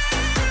I'm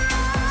better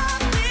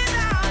off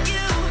without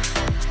you,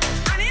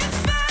 and it's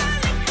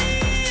finally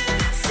clear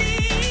to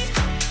see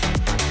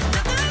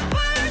that the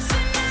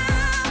person I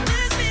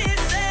was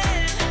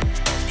missing,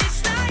 it's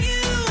not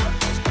you,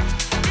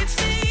 it's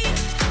me.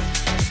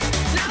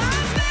 Now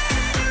I'm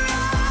better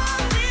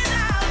off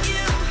without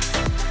you,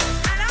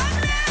 and I've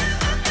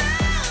never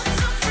felt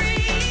so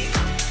free.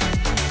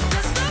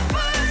 'Cause the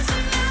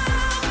person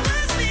I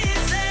was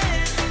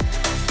missing,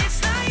 it's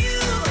not you,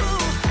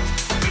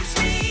 it's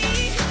me.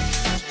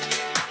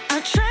 I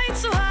tried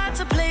so hard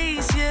to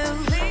please you,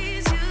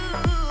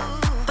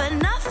 but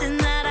nothing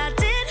that I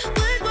did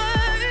would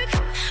work.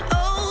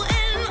 Oh,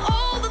 and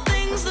all the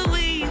things that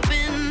we've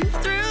been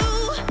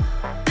through.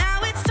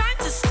 Now it's time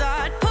to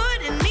start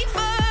putting me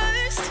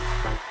first.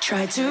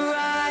 Tried to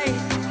right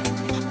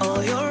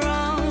all your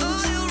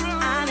wrongs.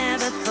 I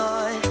never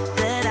thought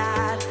that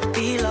I'd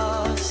be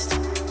lost,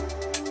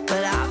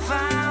 but I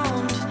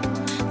found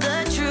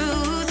the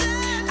truth.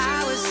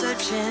 I was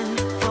searching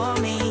for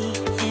me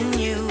in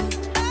you.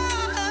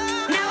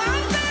 Now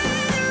I'm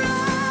better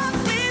off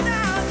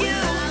without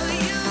you,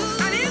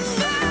 and it's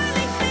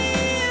finally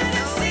clear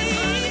to see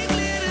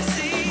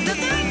that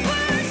the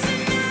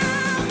person I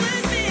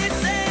was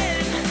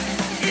missing,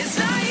 it's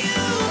not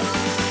you,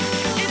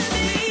 it's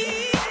me.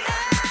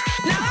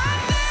 Now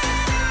I'm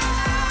better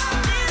off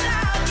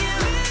without you,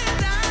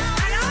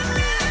 and I've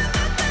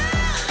never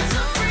felt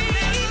so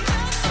free.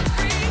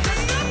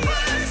 'Cause the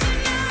person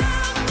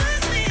I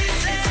was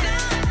missing, it's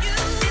not you,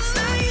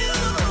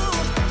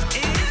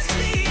 it's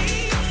me.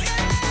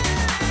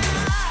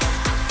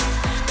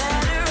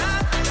 Better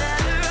off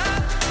without you.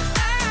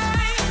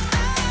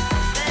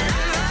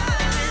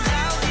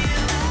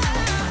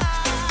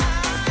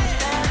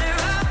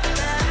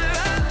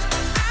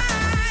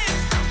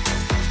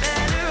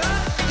 Better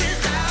off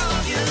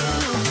without you.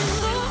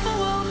 Thought my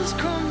world was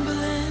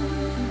crumbling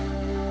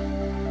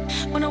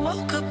when I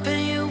woke up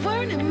and you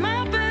weren't in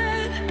my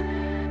bed,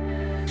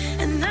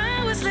 and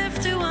I was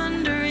left to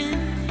wondering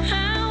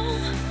how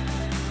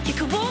you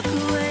could walk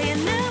away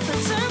and never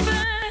turn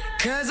back.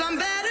 'Cause I'm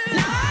better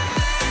now. I'm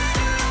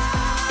better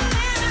off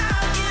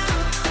without you,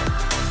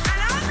 and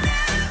I've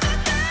never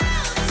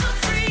felt so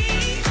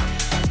free.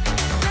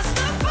 'Cause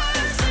the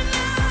person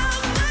I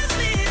was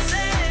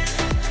missing,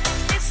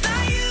 it's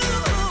not you,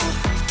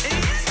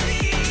 it's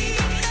me.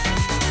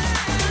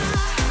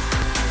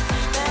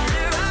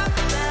 Better off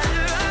without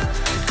you.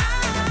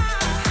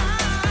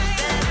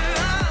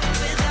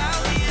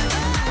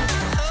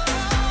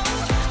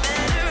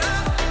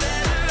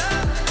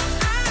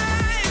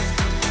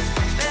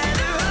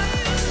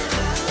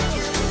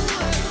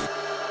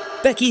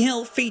 Becky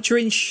Hill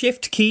featuring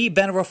Shift Key,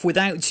 Better Off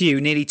Without You,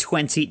 nearly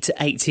 20 to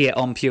 8 here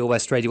on Pure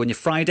West Radio on your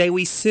Friday.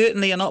 We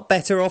certainly are not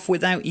better off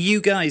without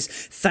you guys.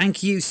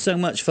 Thank you so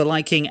much for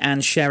liking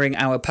and sharing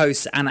our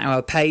posts and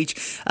our page.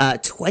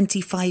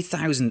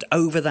 25,000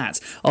 over that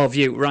of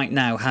you right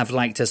now have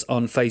liked us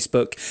on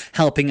Facebook,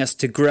 helping us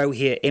to grow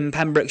here in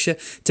Pembrokeshire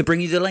to bring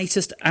you the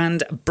latest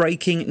and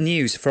breaking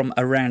news from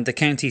around the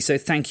county. So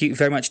thank you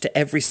very much to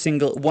every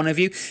single one of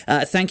you.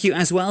 Thank you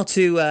as well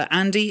to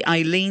Andy,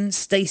 Eileen,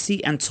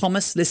 Stacey and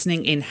Thomas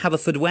listening in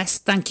Haverfordwest.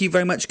 Thank you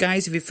very much,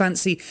 guys. If you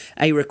fancy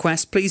a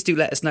request, please do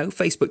let us know.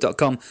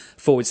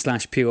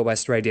 Facebook.com/Pure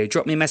West Radio.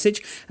 Drop me a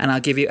message and I'll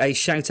give you a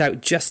shout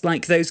out just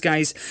like those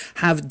guys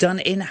have done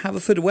in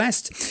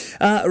Haverfordwest.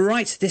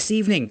 Right, this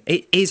evening,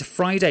 it is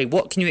Friday.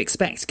 What can you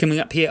expect coming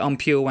up here on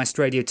Pure West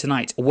Radio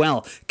tonight?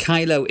 Well,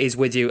 Kylo is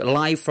with you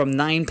live from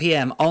 9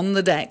 p.m. on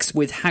the decks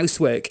with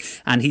Housework,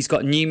 and he's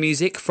got new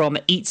music from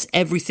Eats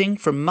Everything,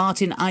 from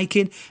Martin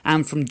Aiken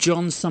and from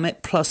John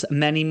Summit, plus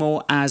many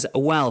more as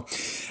well.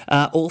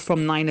 All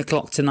from 9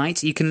 o'clock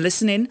tonight. You can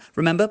listen in,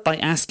 remember, by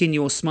asking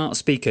your smart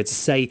speaker to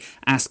say,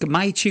 ask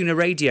My Tuner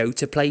Radio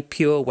to play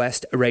Pure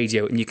West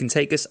Radio, and you can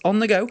take us on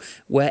the go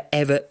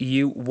wherever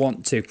you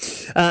want to.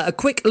 A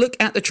quick look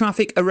at the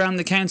traffic around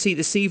the county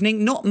this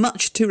evening. Not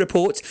much to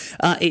report.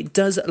 It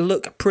does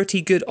look pretty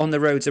good on the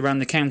roads around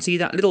the county.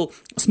 That little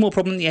small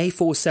problem, the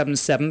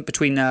A477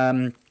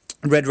 between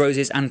Red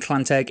Roses and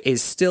Llanteg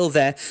is still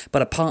there,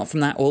 but apart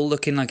from that, all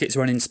looking like it's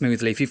running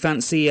smoothly. If you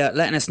fancy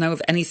letting us know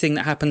of anything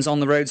that happens on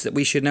the roads that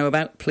we should know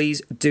about,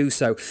 please do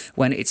so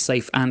when it's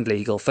safe and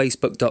legal.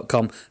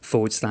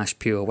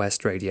 Facebook.com/Pure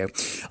West Radio.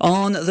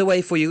 On the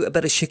way for you, a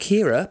bit of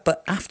Shakira,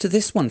 but after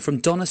this one from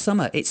Donna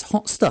Summer, it's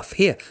Hot Stuff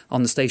here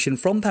on the station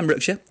from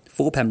Pembrokeshire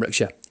for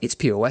Pembrokeshire. It's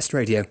Pure West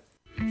Radio.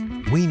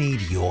 We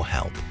need your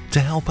help to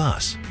help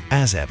us.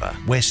 As ever,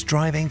 we're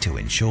striving to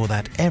ensure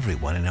that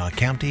everyone in our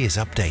county is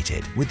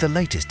updated with the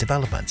latest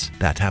developments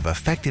that have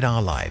affected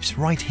our lives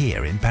right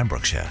here in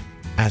Pembrokeshire.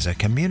 As a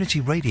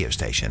community radio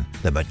station,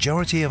 the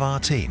majority of our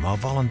team are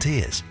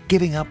volunteers,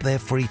 giving up their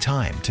free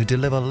time to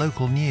deliver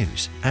local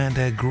news and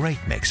a great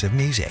mix of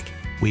music.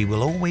 We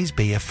will always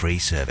be a free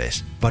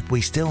service, but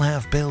we still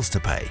have bills to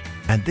pay,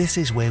 and this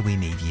is where we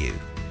need you.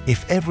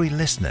 If every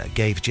listener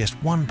gave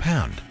just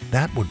 £1,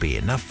 that would be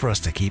enough for us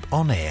to keep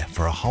on air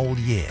for a whole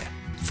year.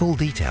 Full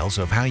details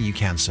of how you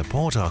can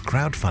support our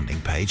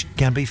crowdfunding page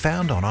can be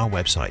found on our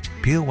website,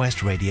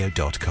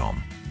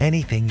 purewestradio.com.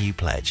 Anything you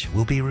pledge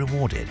will be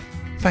rewarded.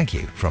 Thank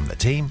you from the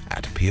team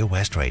at Pure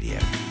West Radio.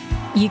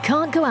 You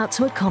can't go out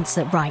to a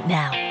concert right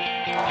now.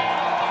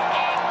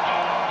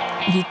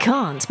 You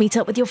can't meet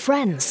up with your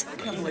friends.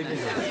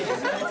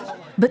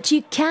 But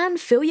you can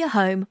fill your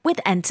home with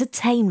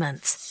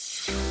entertainment.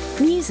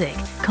 Music,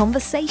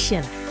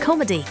 conversation,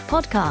 comedy,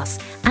 podcasts,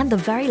 and the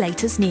very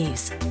latest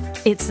news.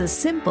 It's as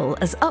simple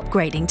as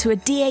upgrading to a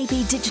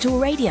DAB digital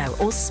radio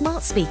or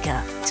smart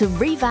speaker to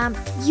revamp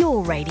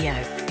your radio,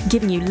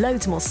 giving you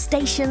loads more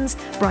stations,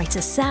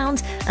 brighter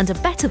sound, and a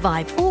better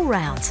vibe all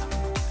round.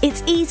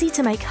 It's easy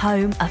to make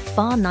home a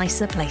far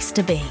nicer place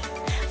to be.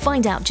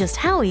 Find out just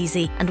how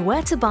easy and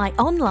where to buy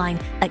online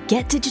at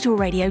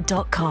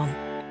getdigitalradio.com.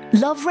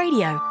 Love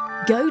radio.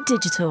 Go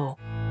digital.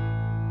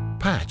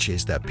 Patch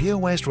is the Pure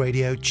West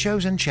Radio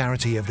chosen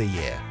charity of the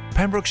year.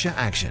 Pembrokeshire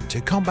Action to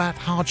Combat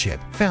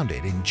Hardship,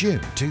 founded in June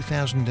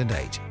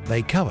 2008.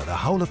 They cover the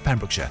whole of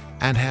Pembrokeshire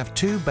and have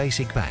 2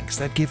 basic banks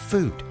that give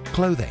food,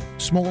 clothing,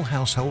 small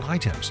household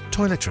items,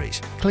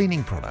 toiletries,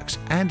 cleaning products,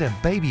 and a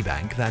baby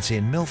bank that's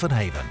in Milford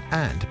Haven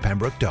and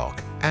Pembroke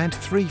Dock, and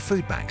 3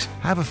 food banks,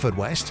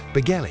 Haverfordwest,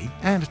 Begelly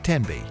and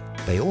Tenby.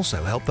 They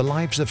also help the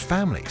lives of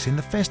families in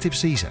the festive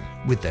season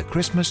with their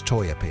Christmas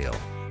toy appeal.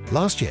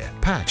 Last year,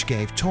 Patch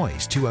gave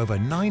toys to over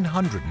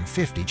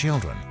 950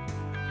 children.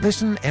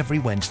 Listen every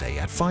Wednesday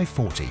at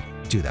 5:40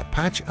 to the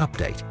Patch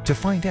Update to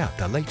find out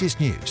the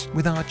latest news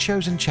with our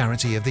chosen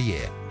charity of the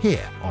year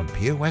here on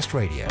Pure West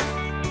Radio.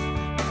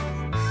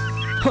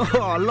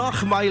 Oh,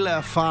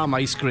 Lochmeyler Farm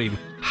Ice Cream.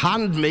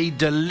 Handmade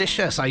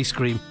delicious ice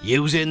cream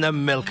using the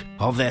milk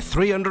of their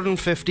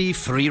 350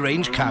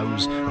 free-range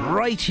cows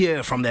right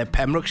here from their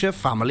Pembrokeshire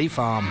family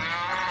farm.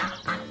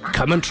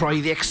 Come and try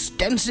the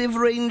extensive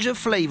range of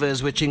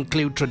flavours which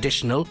include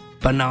traditional,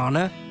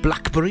 banana,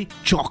 blackberry,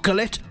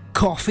 chocolate,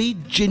 coffee,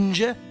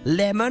 ginger,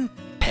 lemon,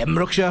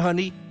 Pembrokeshire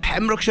honey,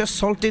 Pembrokeshire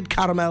salted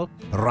caramel,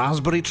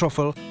 raspberry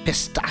truffle,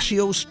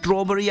 pistachio,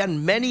 strawberry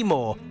and many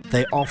more.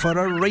 They offer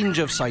a range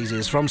of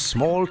sizes from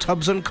small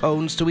tubs and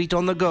cones to eat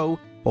on the go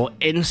or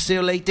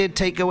insulated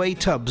takeaway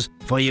tubs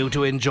for you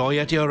to enjoy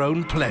at your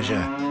own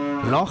pleasure.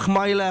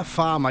 Lochmeyler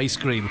Farm Ice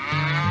Cream.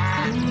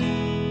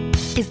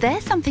 Is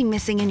there something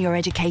missing in your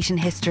education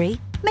history?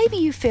 Maybe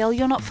you feel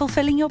you're not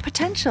fulfilling your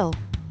potential.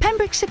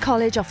 Pembrokeshire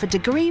College offer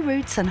degree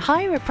routes and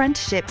higher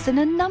apprenticeships in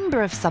a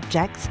number of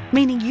subjects,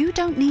 meaning you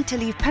don't need to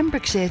leave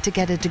Pembrokeshire to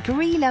get a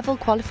degree-level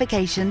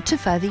qualification to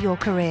further your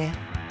career.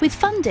 With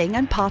funding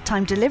and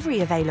part-time delivery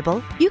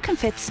available, you can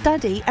fit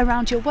study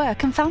around your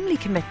work and family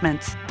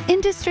commitments.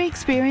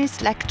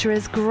 Industry-experienced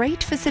lecturers,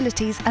 great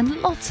facilities and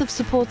lots of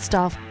support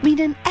staff mean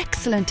an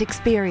excellent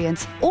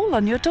experience, all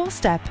on your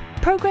doorstep.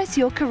 Progress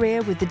your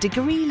career with the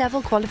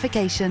degree-level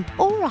qualification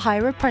or a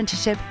higher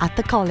apprenticeship at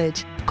the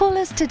college. Call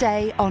us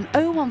today on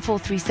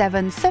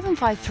 01437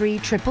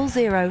 753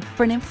 000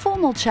 for an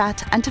informal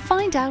chat and to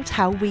find out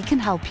how we can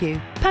help you.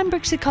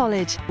 Pembrokeshire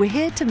College, we're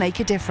here to make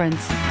a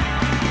difference.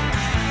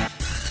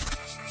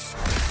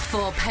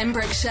 For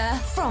Pembrokeshire,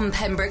 from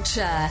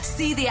Pembrokeshire.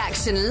 See the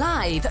action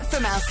live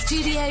from our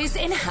studios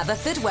in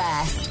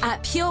Haverfordwest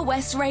at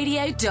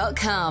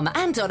purewestradio.com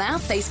and on our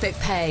Facebook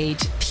page,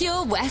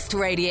 Pure West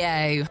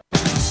Radio.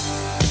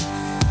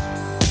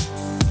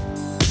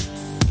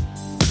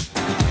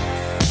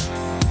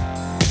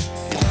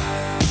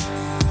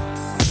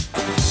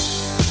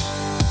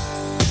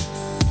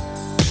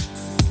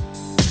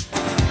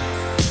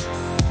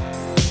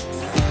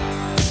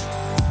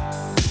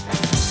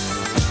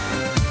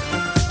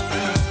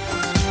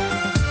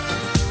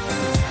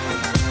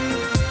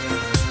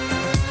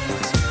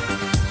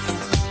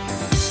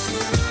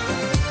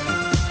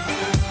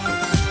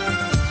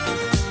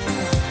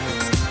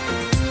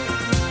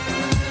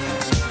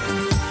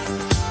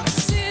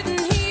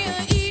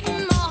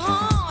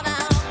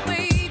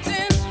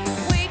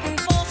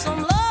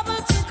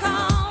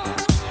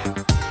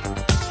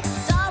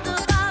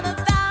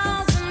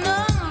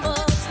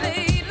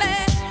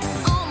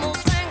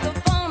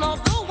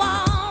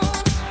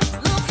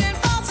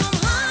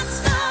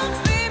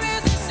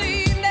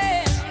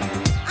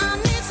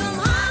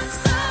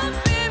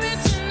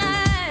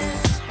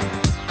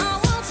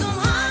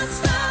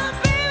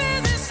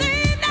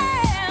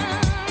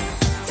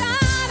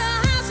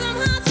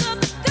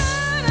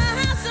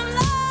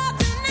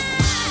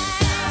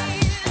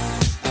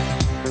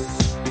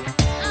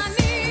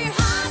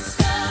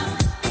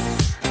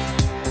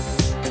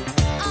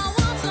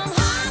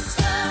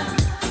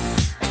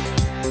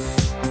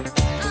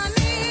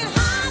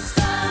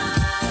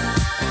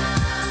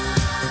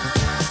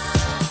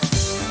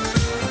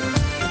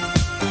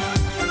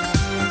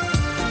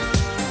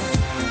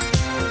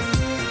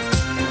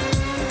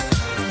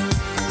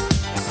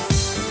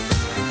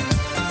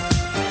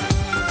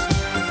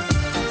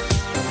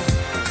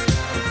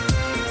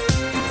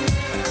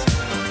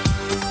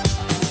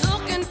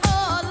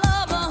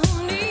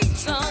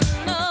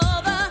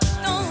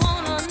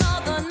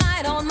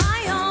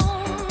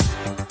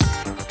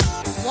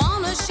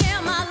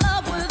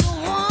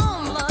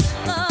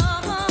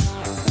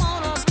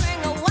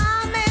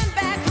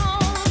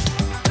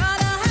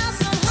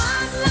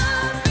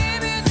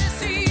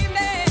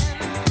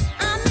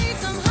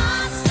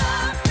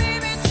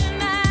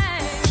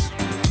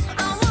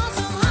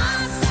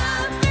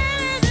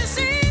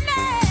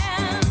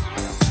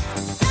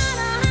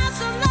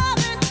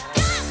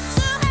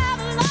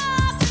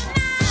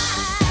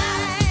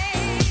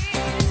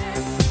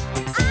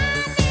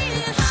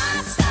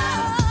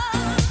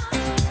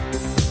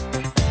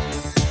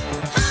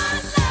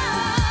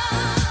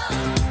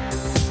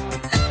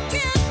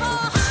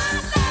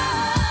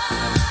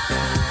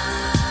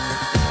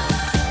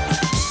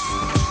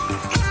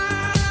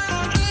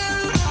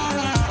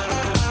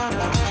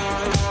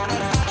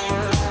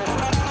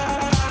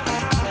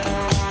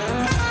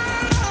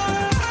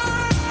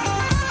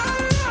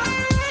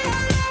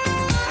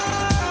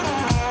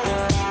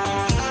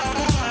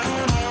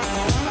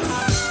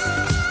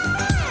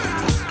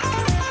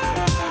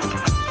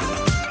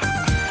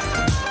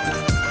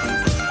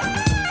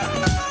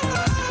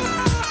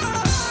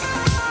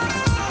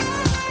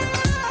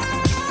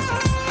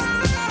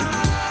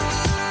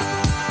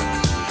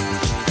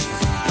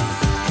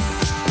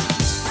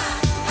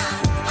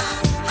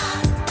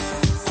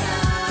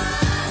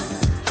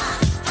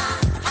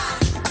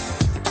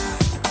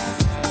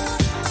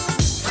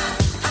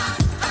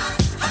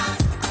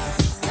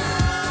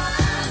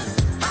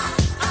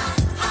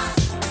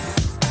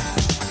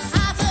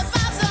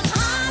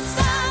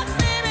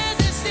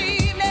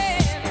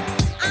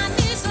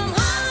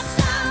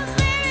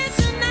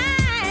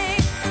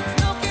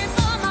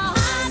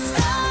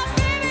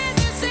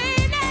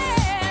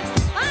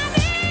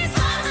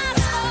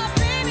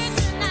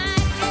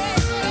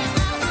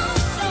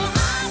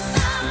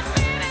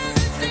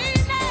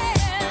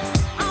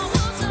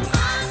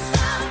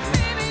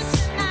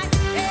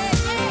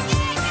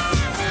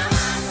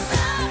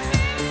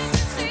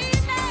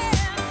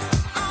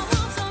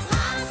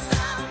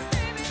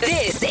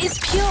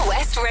 Pure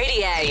West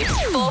Radio.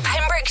 For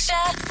Pembrokeshire,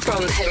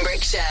 from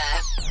Pembrokeshire.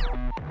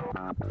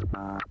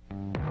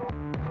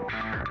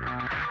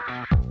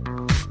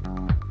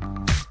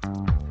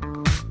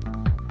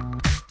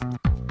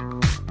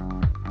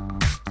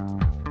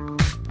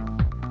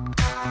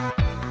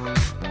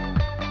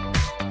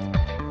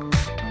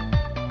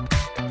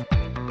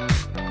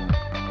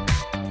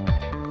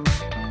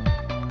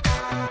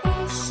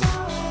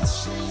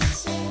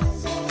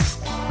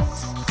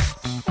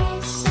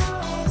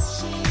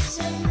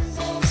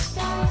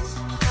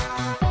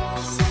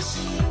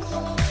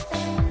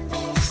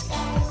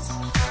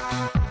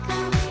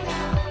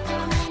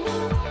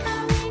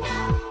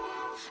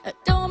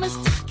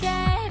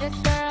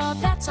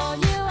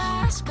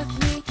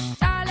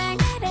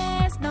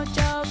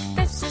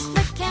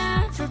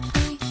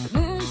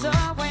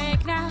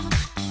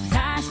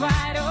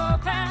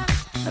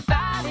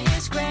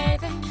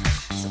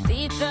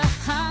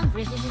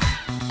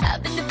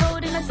 I've been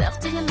devoting myself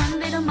to you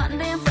Monday to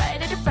Monday and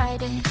Friday to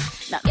Friday.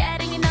 Not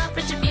getting enough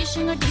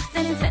retribution or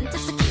decent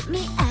incentives to keep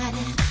me at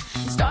it.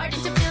 I'm starting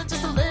to feel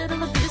just a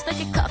little abused, like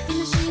a coffee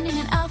machine in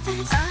an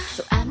office.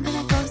 So I'm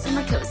gonna go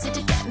somewhere cozy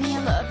to get me a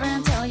lover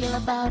and tell you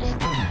about it.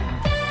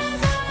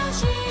 There's all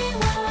she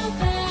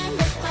wants in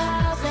the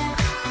closet.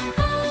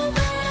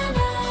 Open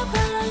up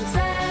and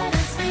set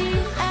us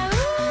free.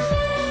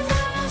 There's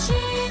all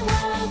she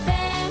wants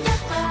in the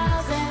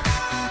closet.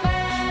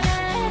 Let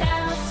it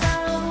out so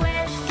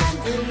it can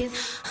breathe.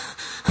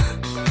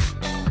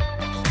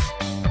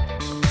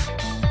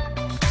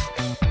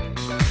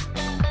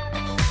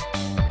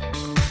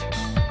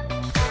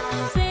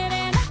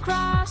 Sitting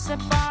across the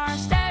bar,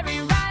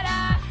 staring right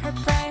at her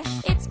prey.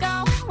 It's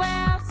going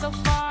well so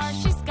far,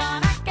 she's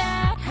gonna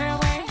get her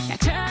way.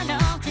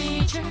 Nocturnal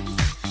creatures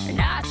are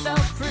not so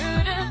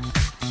prudent.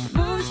 The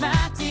moon's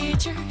my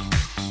teacher,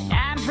 and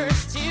I'm her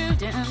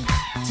student.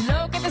 To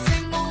look at the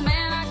single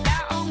man, I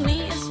got on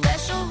me a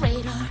special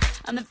radar.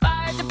 I'm the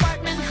fire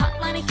department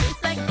hotline in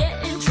case I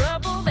get in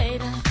trouble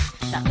later.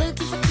 Not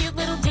looking for cute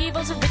little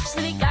divas or rich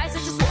city guys, I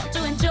just want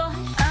to enjoy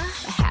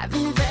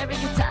having a very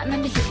good time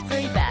and behave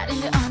very bad in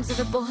the arms of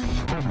a boy.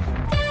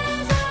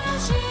 There's all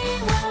she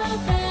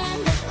wants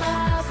in the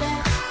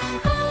closet.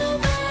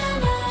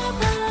 Open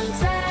up and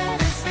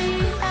set us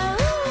free.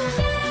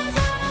 There's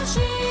all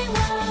she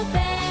wants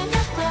in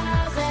the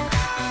closet.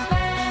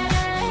 Let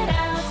it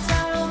out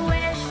so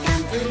it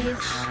can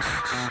breathe.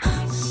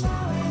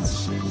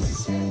 She's in disguise.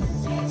 She's in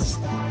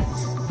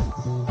disguise.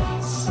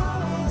 There's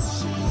all she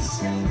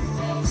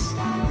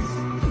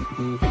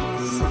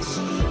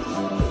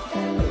wants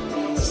in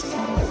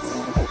disguise.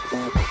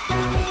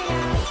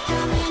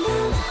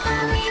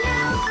 Coming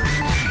out.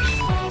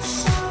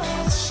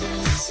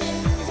 She's in disguise. She's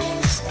in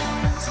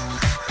disguise.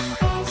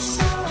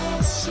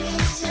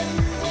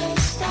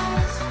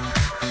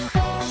 There's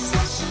all she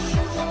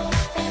wants in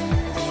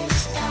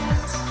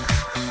disguise.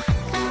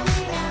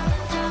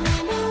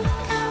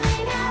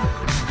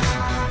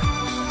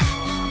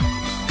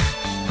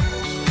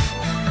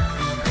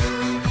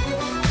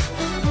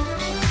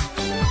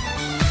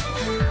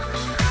 Coming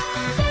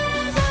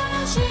There's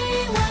all she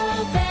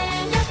wants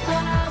in your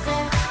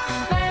closet.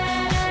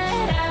 Let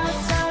it out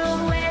so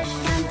it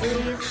can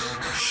breathe.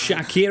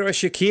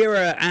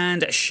 Shakira,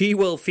 and She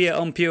Will Fear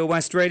on Pure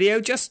West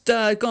Radio. Just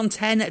gone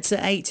 10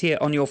 to 8 here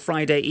on your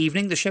Friday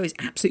evening. The show is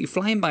absolutely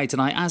flying by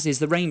tonight, as is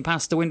the rain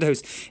past the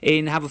windows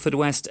in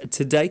Haverfordwest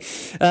today.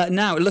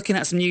 Now, looking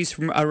at some news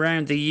from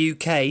around the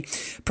UK,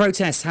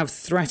 protests have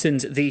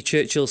threatened the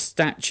Churchill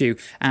statue,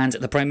 and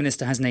the Prime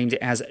Minister has named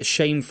it as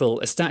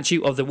shameful. A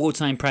statue of the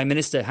wartime Prime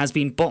Minister has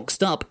been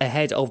boxed up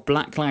ahead of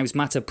Black Lives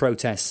Matter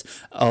protests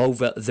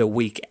over the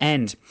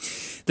weekend.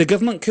 The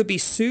government could be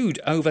sued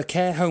over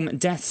care home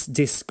deaths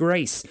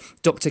disgrace.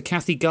 Dr.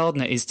 Kathy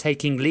Gardner is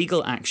taking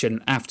legal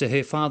action after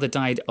her father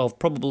died of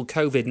probable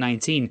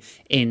COVID-19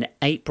 in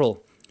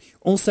April.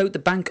 Also, the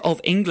Bank of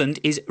England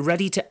is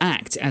ready to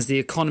act as the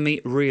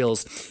economy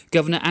reels.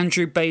 Governor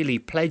Andrew Bailey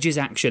pledges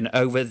action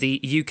over the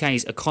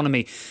UK's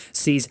economy,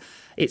 sees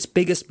its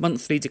biggest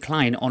monthly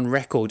decline on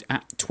record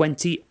at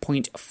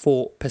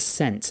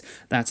 20.4%.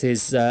 That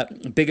is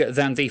bigger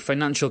than the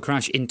financial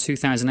crash in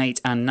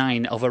 2008 and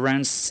 9 of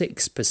around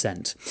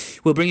 6%.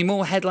 We'll bring you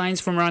more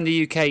headlines from around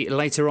the UK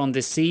later on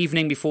this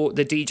evening before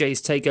the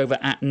DJs take over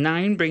at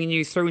 9, bringing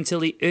you through until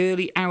the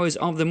early hours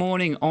of the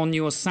morning on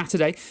your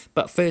Saturday.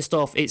 But first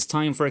off, it's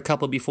time for a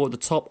couple before the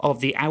top of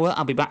the hour.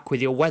 I'll be back with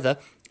your weather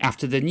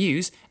after the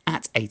news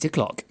at 8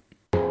 o'clock.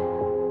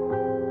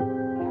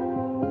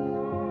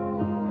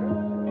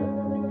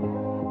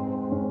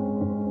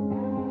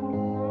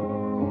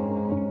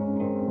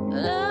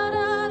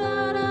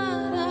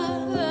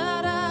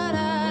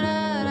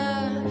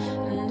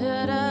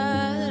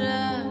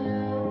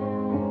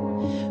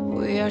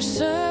 We are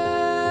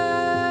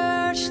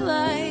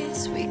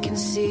searchlights we can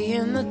see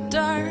in the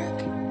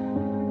dark.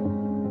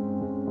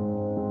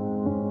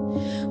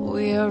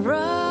 We are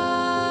rockets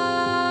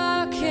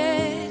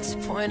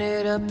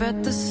pointed up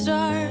at the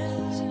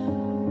stars.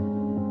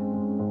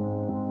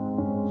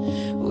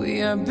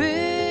 We are billions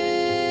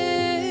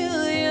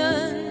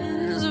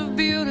of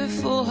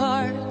beautiful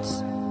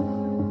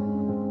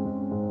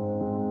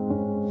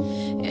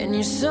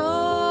you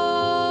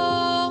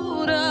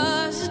sold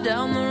us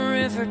down the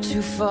river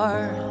too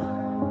far.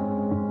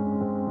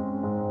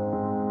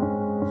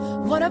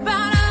 What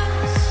about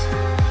us?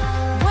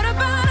 What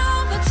about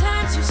all the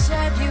times you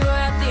said you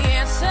had the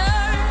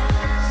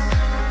answers?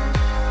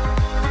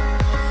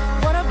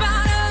 What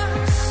about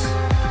us?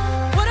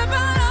 What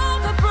about all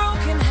the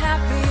broken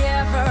happy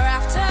ever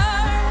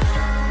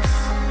afters?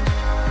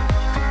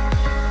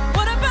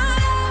 What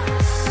about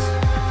us?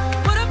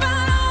 What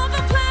about all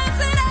the plans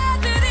that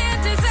ended in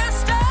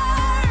disaster?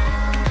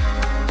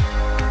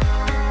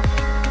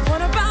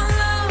 What about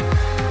love?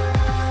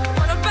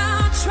 What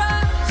about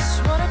trust?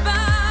 What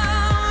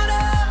about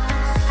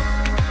us?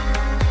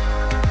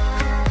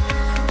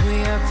 We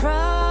are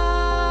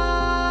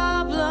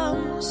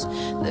problems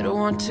that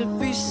want to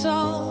be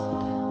solved.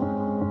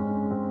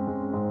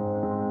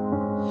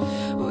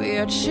 We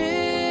are children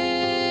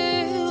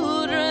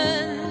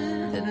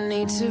that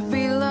need to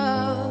be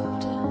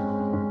loved.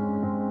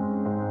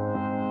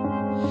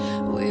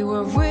 We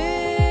were willing,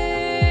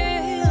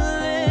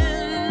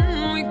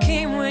 we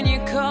came when you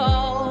called.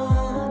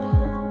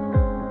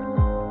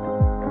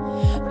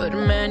 But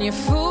man, you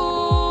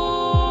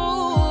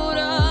fooled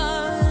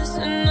us.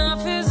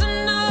 Enough is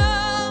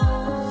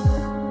enough.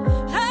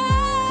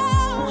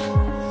 Oh,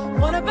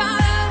 what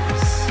about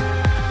us?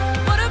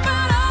 What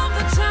about all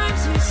the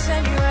times you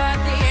said you had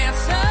the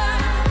answer?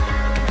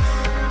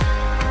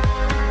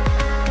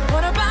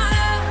 What about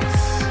us?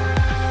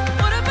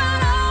 What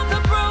about all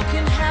the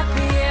broken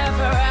happy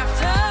ever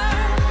after?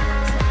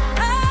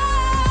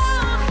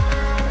 Oh,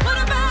 what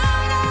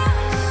about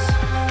us?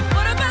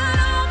 What about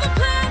all the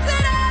plans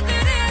that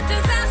ended in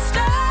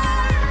disaster?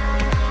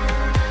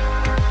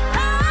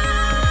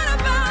 Oh, what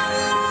about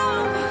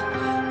love?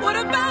 What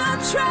about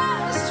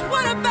trust?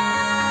 What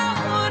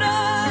about us?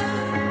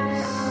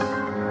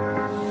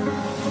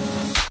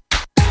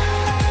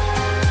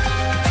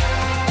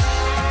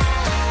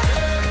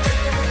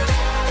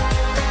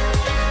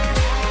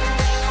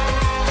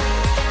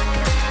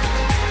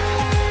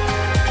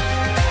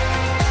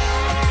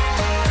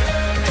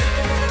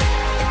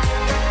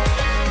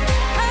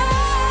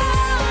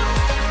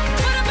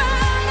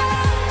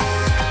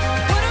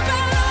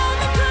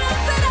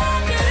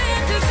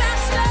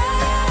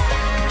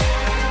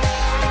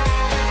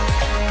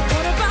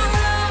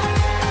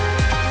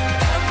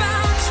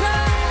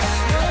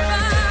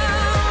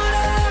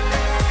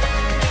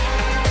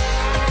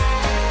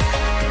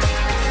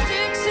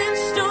 Sticks and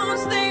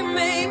stones, they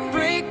may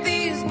break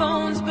these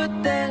bones, but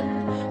then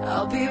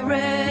I'll be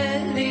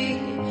ready.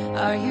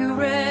 Are you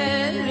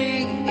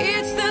ready?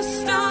 It's the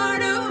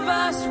start of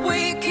us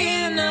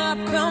waking up.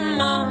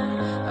 Come on,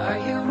 are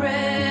you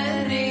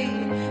ready?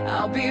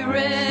 I'll be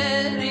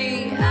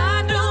ready.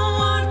 I don't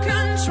want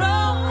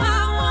control, I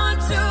want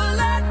to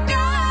let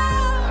go.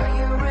 Are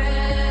you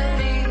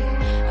ready?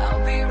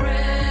 I'll be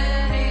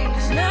ready.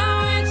 'Cause now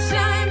it's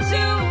time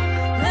to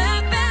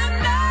let them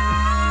know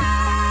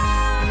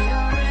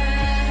you're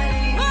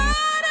ready.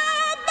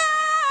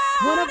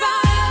 What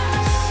about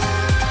us?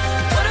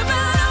 What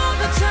about all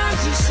the times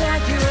you said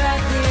you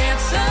had the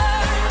answer?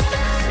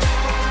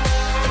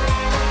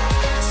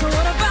 So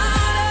what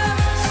about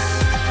us?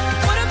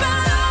 What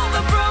about all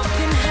the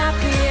broken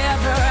happy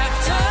ever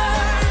after?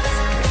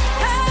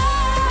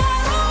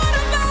 What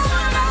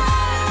about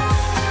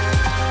us?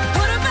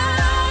 What about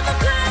all the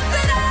plans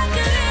that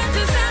ended in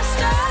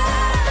disaster?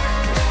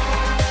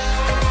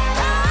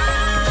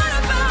 What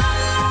about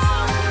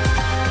love?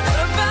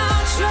 What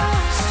about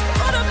trust?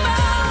 What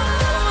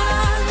about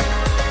us?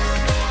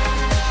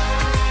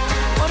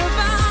 What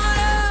about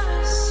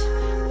us?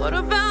 What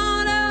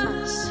about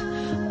us?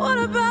 What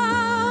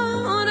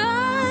about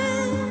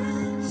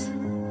us?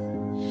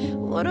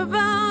 What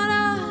about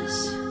us?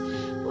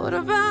 What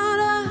about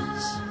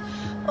us?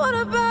 What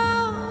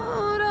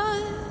about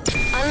us?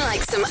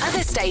 Unlike some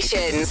other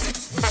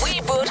stations,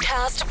 we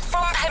broadcast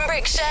from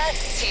Pembrokeshire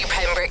to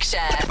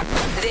Pembrokeshire.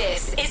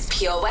 This is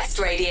Pure West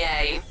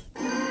Radio.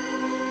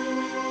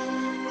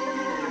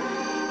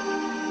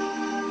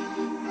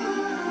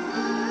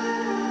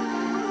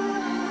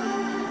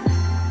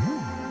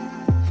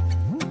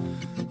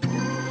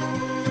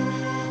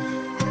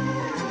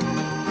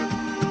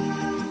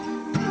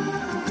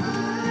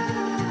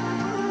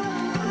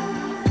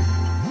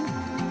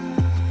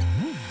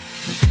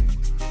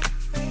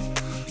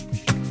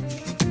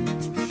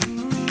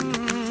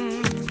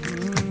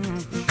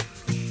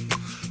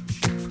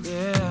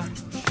 Yeah.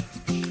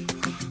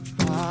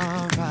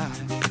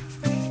 Alright.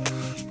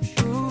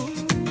 Ooh.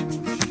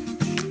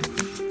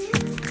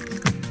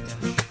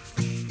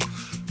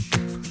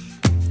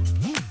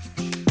 Yeah.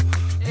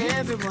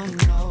 Everyone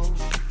knows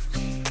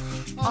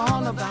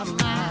all about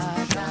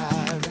my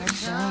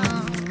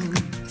direction.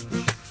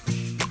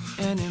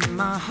 And in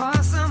my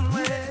heart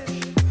somewhere,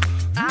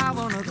 I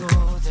wanna go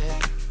there.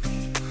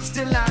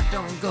 Still I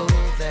don't go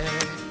there.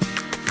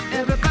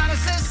 Everybody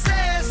says,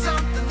 say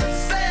something,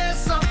 say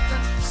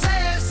something,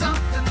 say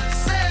something,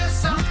 say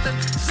something,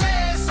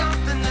 say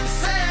something,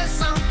 say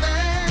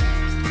something.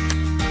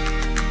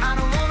 I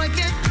don't wanna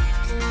get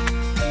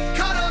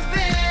caught up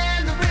in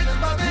the rhythm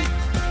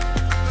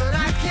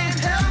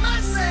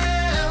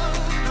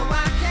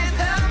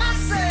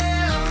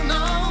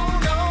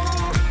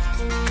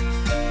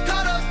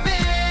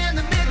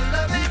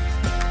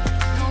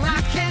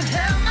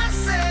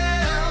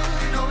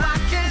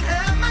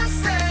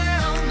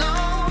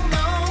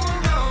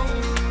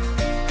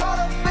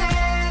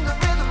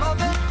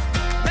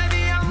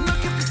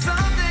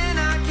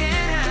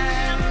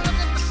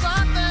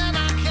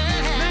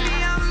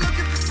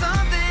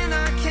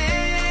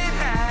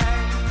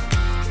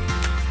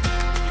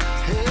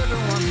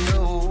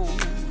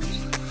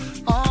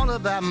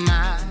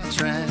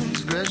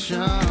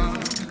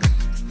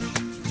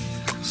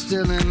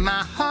still in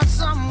my heart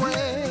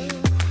somewhere.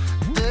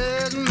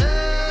 There's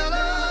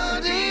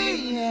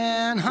melody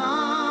and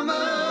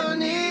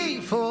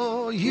harmony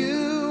for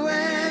you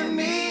and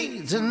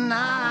me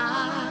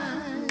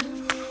tonight.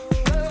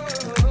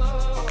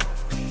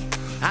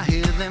 I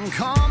hear them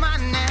call my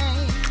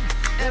name.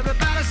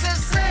 Everybody says,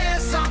 say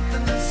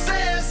something,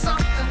 say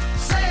something,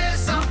 say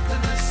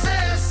something,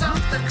 say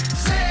something,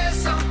 say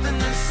something,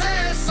 say